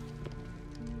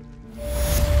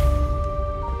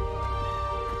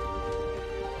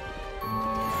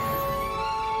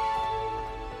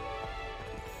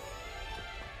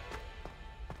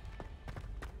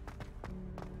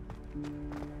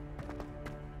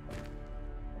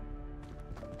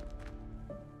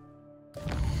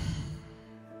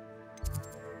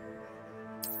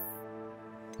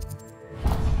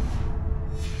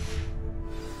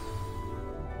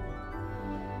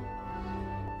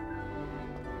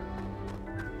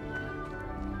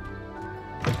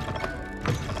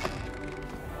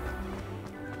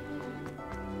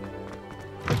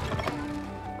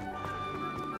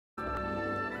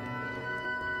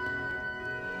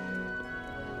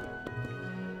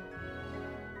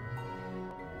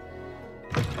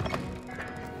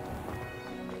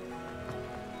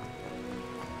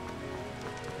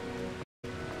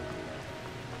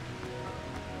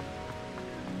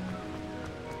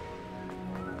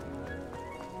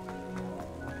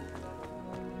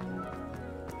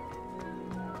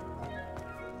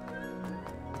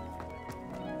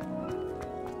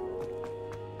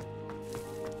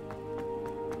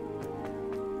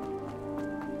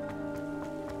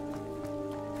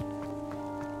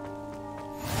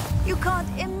 You can't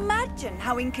imagine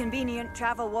how inconvenient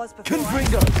travel was before.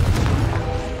 Confringo!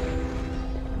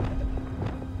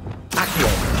 Accio!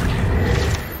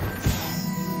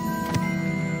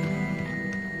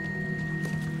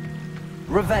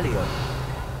 Revelio!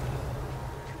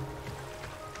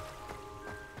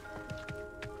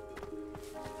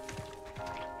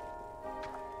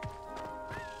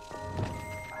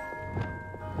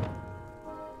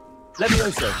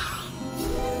 Levioso!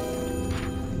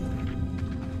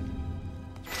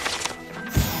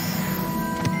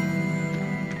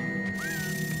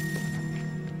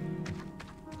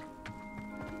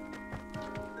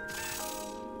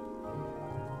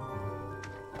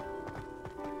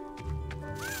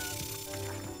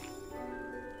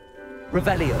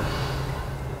 Revelio.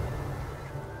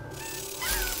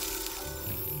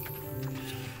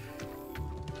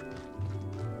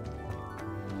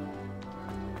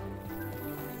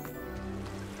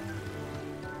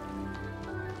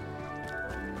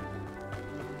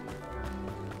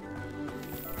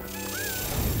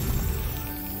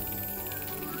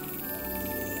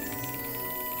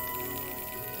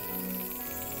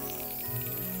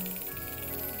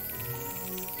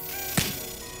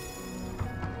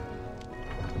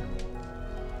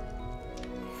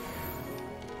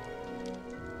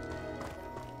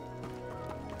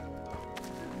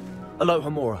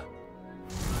 Aloha Mora.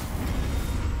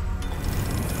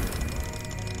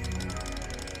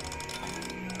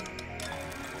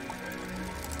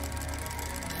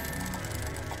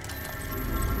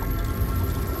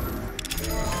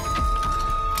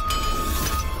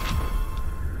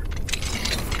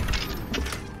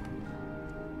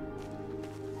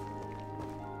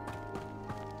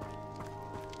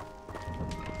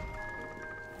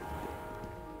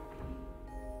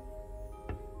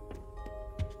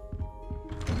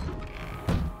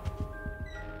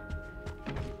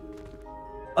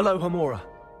 Aloha Mora.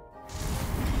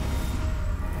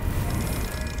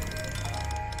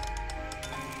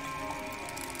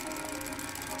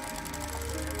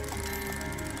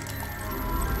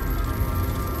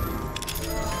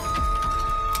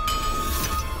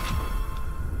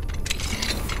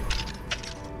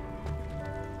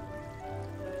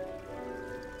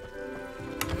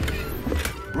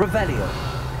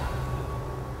 Revelio.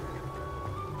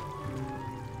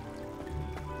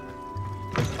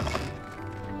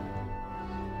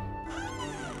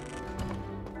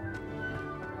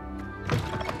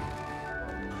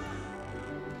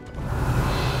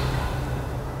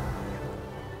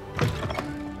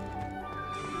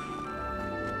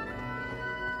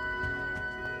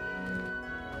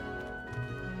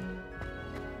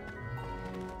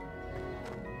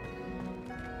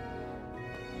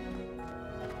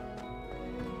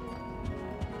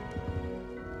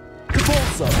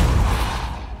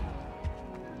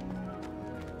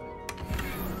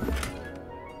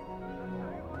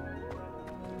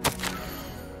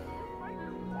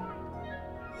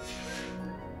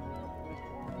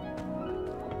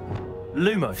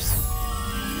 Lumos.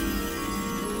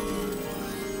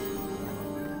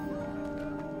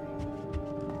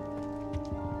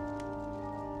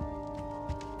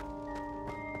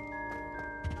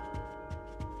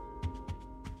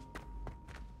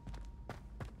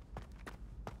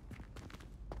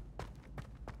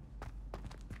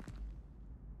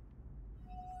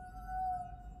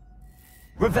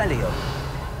 Revelio.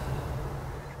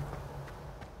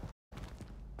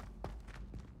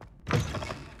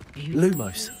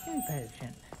 Lumos.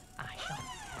 Potion. I shall.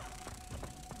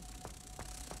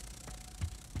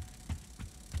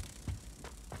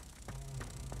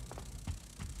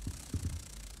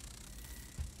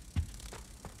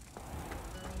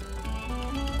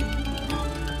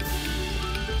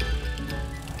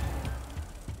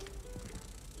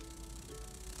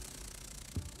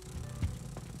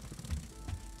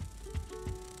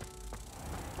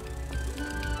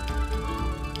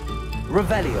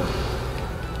 Revelio.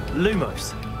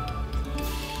 Lumos.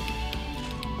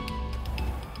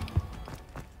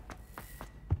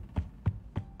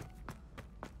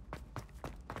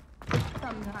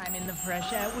 Sometime in the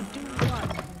fresh air would do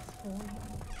wonders for you.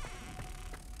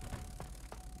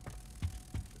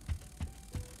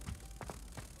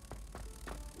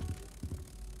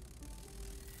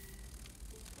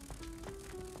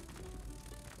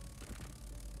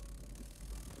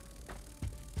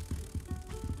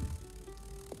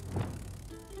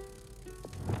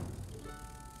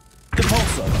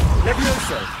 Depulso.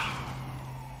 Levioso.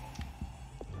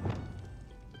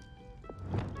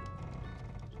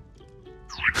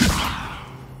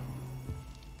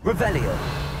 Revelio.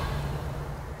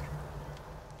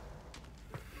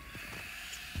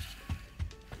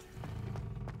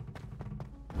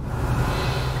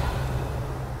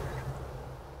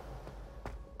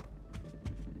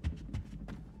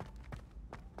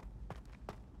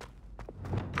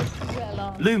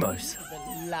 Lumos.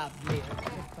 The loveliest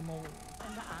of them all.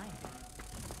 And I.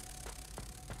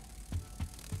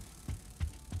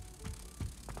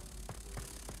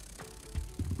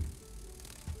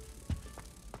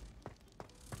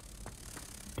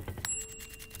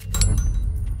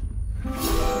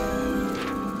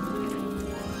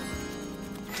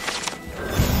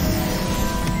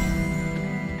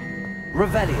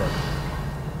 Revelio.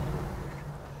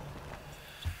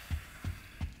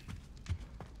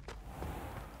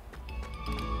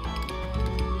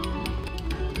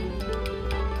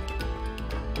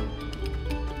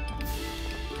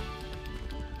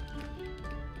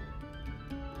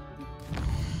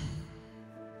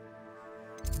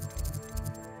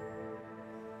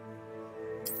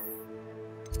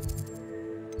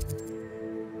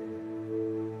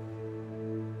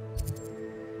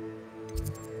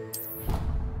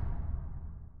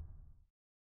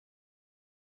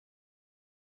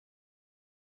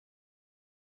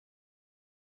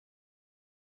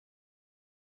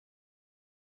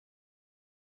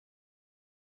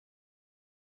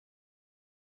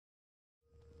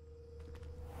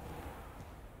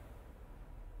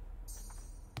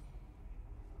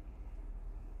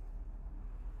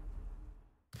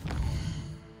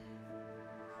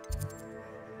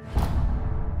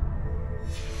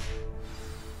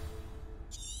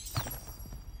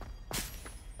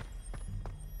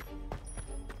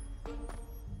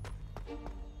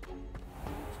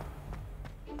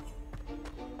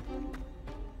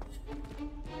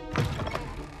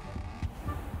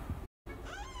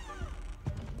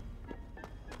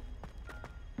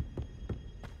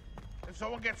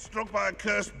 someone gets struck by a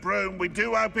cursed broom, we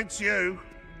do hope it's you.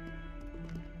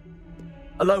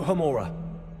 Aloha Mora.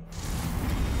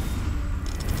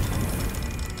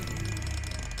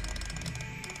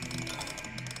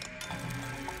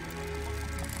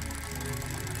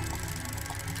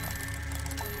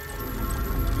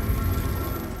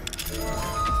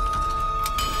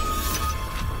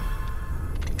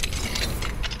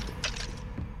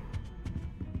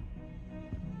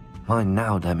 Mine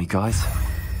now, demi-guys.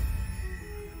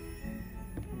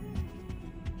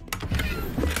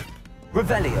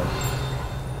 Revelio.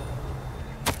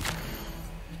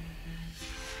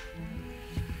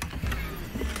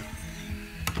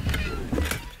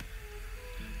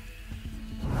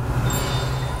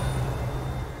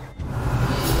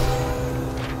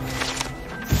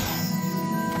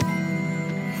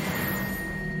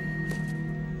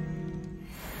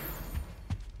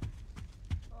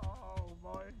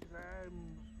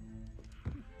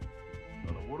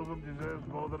 One of them deserves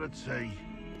more than a tea.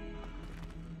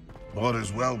 Might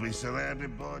as well be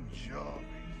surrounded by Jarvis.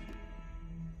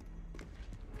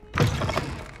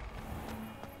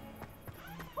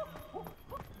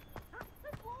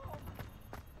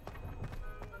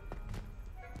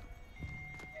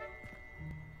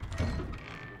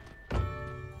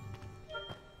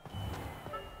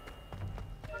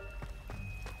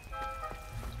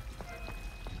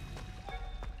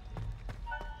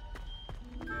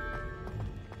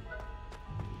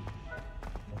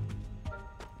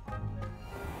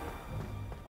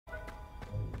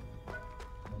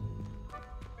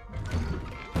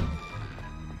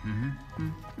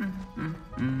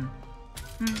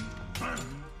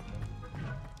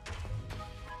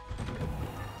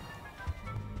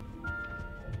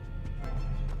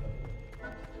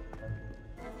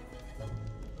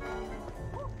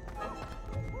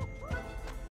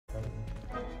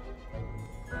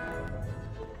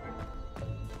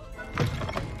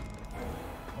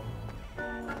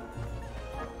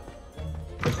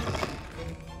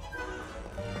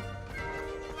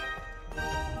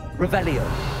 Revelio.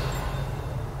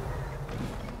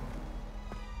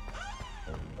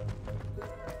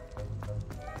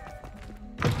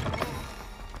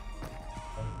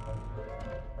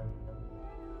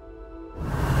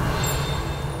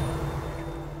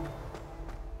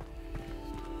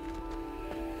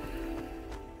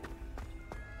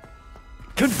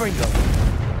 Confringo.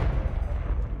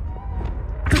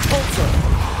 Conpulso.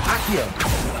 Accio.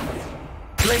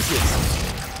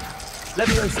 Glacius.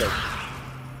 Levioso.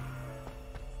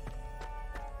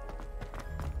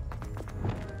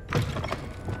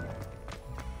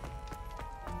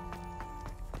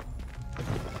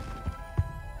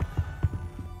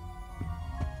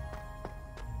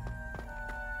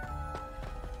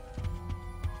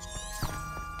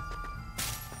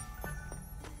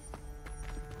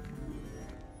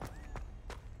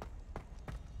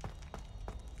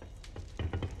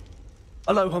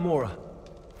 Aloha Mora.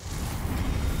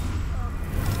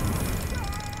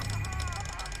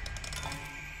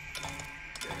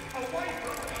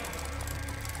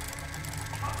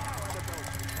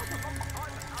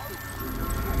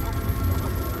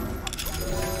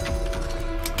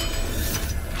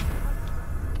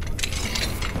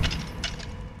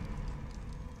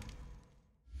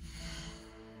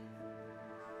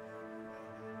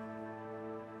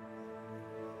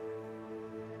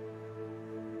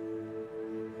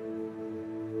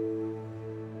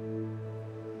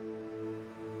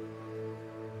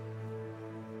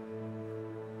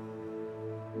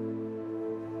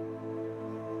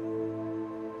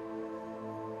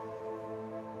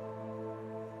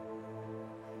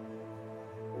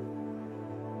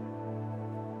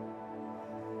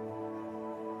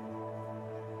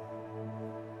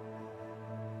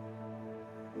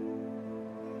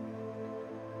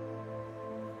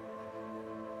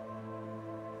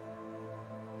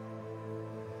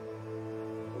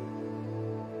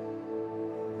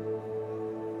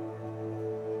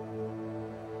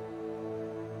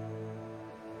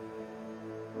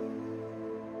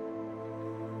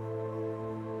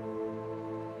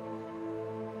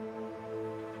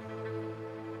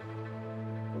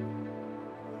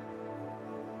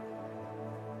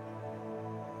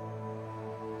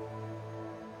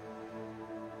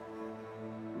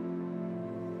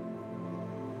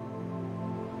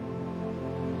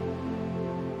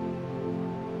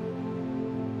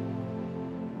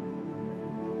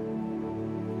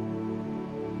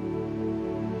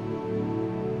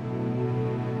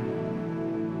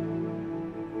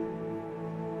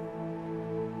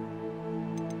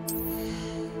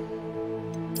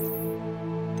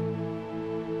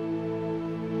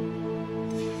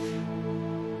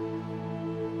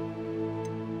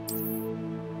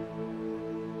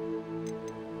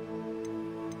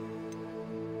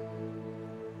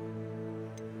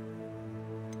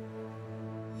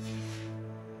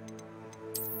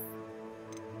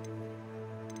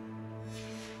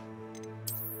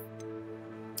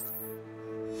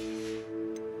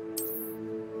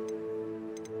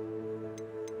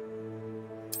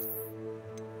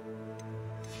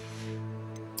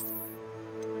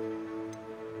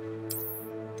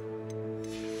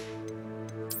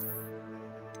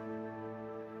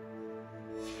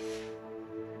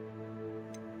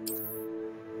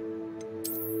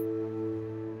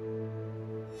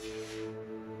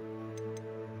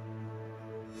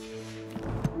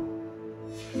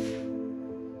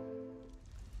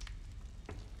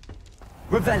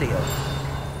 Revelio.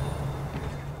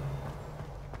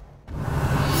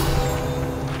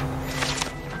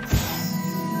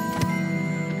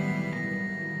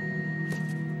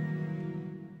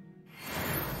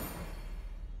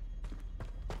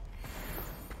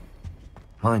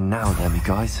 Mine now, then, me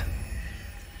guys.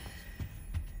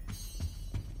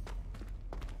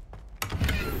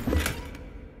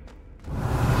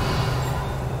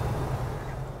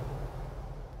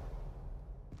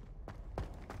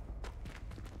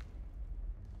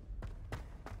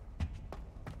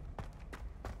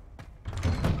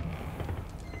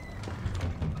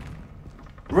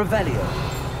 Revelio.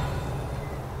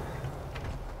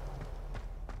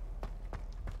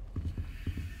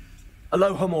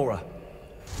 Aloha Mora.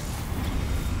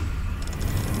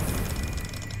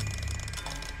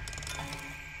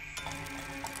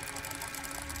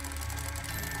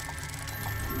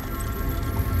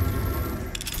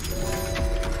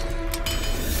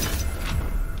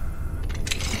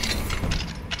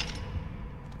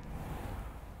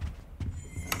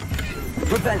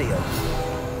 Revelio.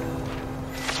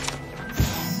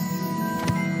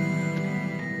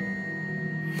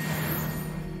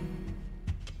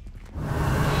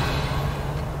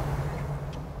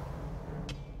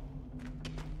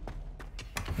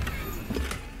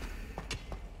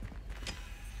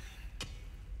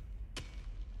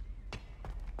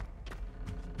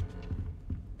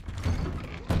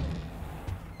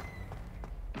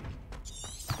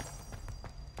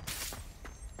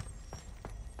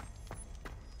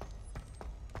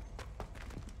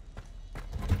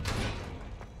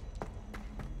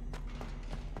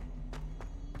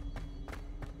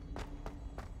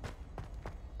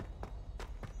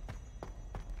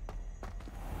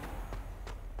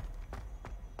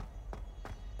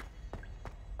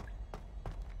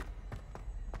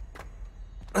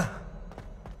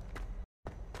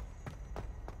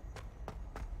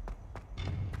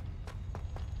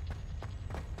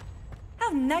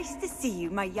 How nice to see you,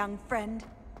 my young friend.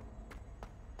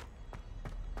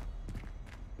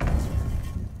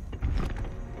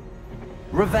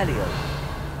 Revelio.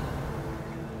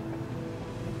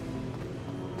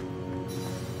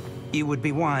 You would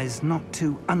be wise not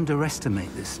to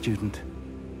underestimate this student.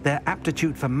 Their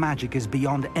aptitude for magic is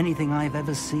beyond anything I've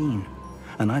ever seen,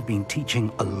 and I've been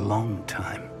teaching a long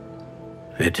time.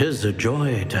 It is a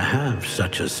joy to have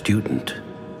such a student.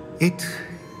 It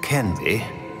can be.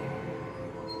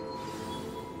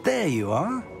 There you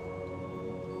are.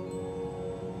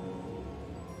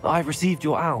 I received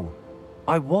your owl.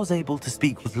 I was able to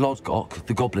speak with Lodgok,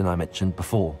 the goblin I mentioned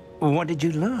before. What did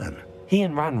you learn? He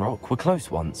and Ranrock were close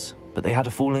once, but they had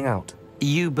a falling out.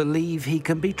 You believe he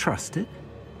can be trusted?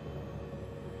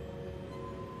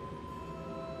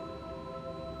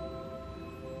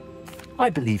 I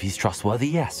believe he's trustworthy,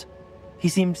 yes. He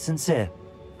seemed sincere,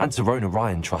 and Serona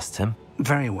Ryan trusts him.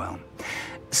 Very well.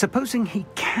 Supposing he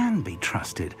can be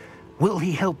trusted, will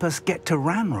he help us get to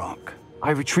Ranrock?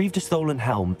 I retrieved a stolen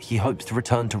helm. He hopes to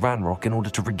return to Ranrock in order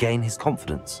to regain his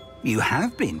confidence. You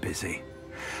have been busy.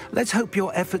 Let's hope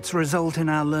your efforts result in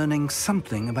our learning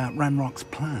something about Ranrock's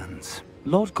plans.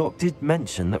 Lodgok did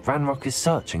mention that Ranrock is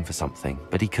searching for something,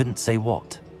 but he couldn't say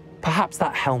what. Perhaps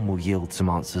that helm will yield some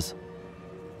answers.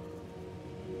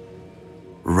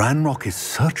 Ranrock is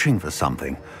searching for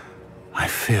something. I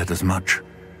feared as much.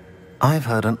 I've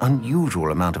heard an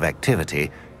unusual amount of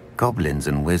activity, goblins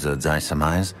and wizards, I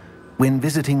surmise, when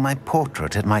visiting my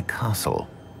portrait at my castle.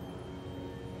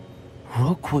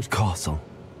 Rookwood Castle?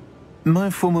 My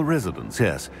former residence,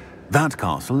 yes. That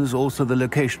castle is also the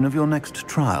location of your next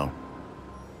trial.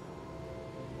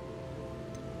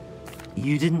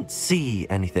 You didn't see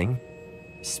anything?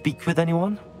 Speak with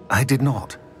anyone? I did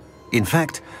not. In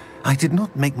fact, I did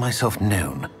not make myself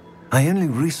known. I only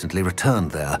recently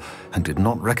returned there and did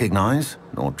not recognize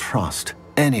nor trust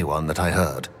anyone that I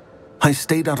heard. I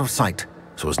stayed out of sight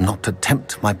so as not to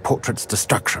tempt my portrait's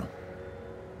destruction.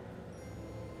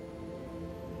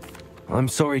 I'm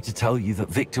sorry to tell you that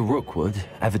Victor Rookwood,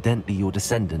 evidently your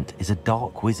descendant, is a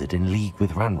dark wizard in league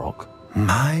with Ranrock.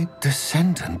 My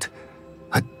descendant?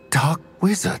 A dark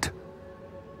wizard?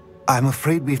 I'm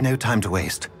afraid we've no time to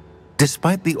waste.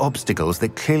 Despite the obstacles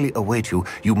that clearly await you,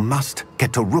 you must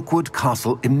get to Rookwood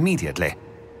Castle immediately.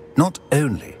 Not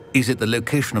only is it the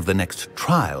location of the next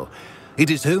trial, it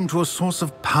is home to a source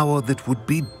of power that would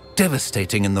be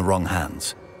devastating in the wrong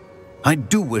hands. I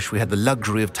do wish we had the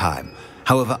luxury of time.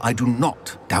 However, I do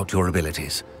not doubt your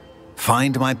abilities.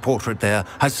 Find my portrait there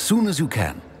as soon as you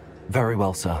can. Very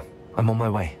well, sir. I'm on my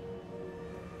way.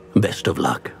 Best of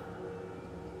luck.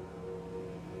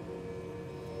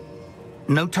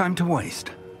 No time to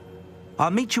waste.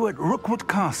 I'll meet you at Rookwood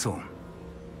Castle.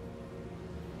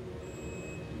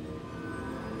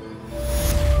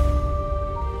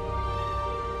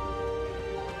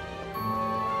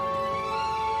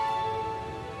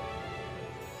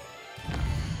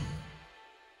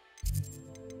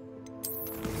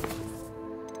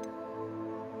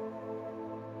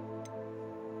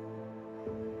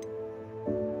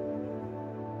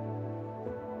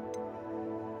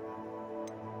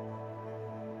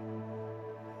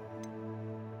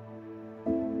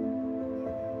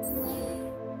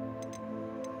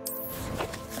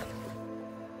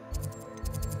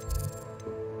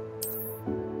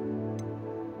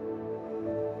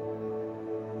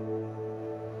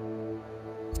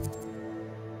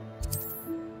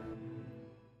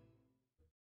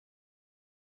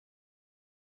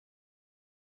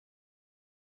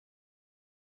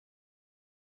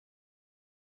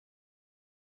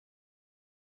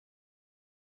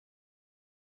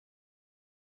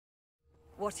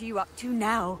 What are you up to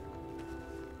now?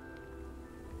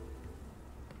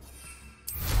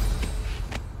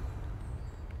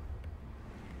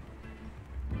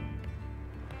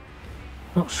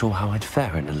 Not sure how I'd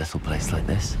fare in a little place like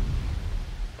this.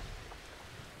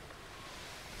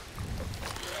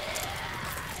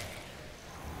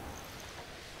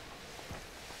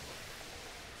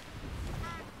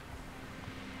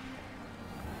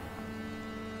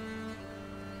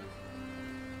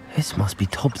 This must be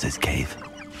Tobbs's cave.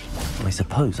 I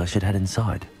suppose I should head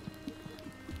inside.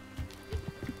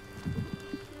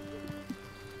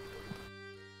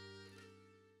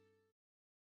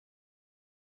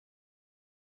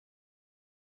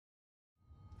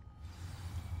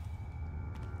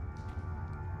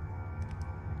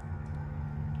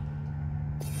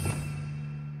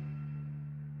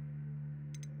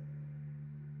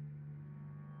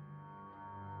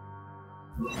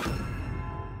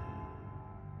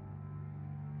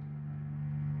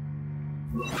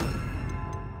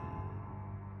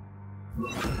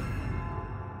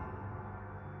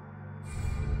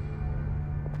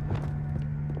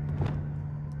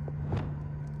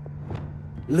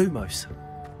 Lumos.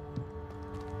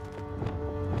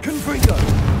 Confringo!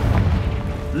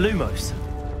 Lumos.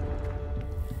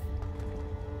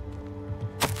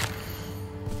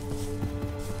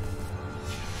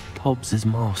 Tobbs's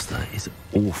master is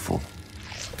awful.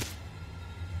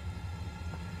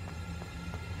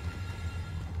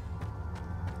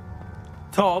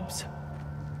 Tobbs?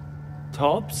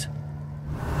 Tobbs?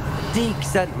 Deke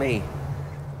sent me.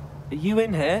 Are you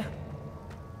in here?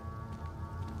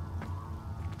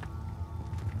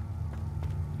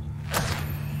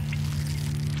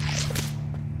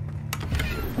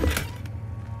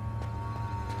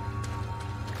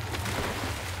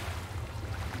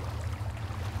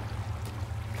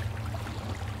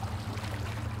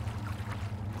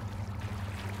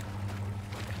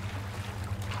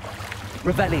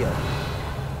 Revelio.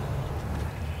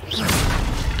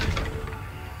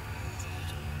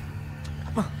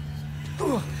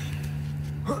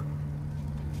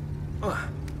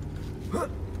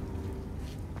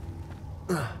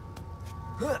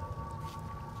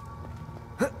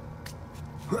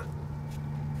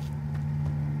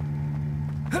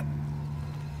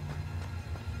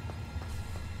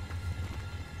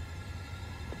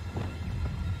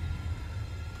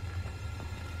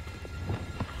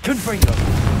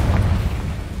 Confringo.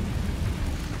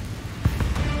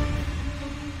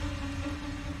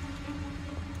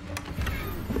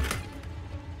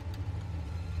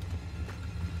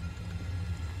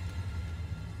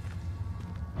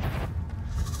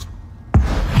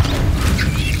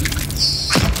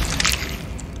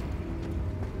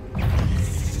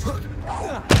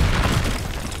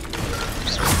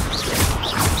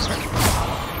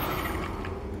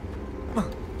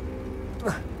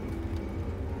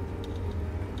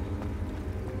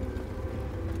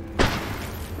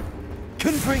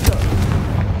 Confringo!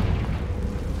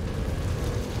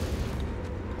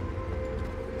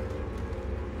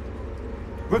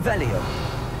 Revelio!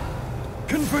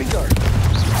 Confringo!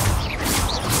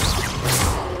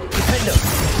 Defendo!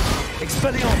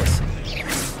 Expelliarmus!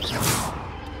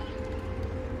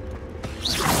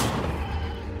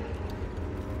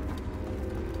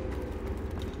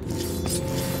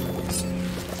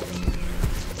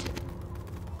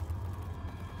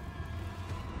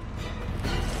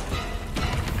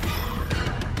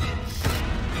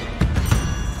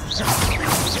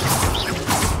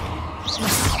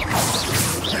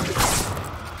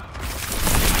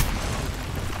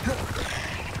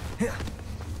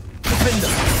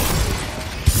 Defender!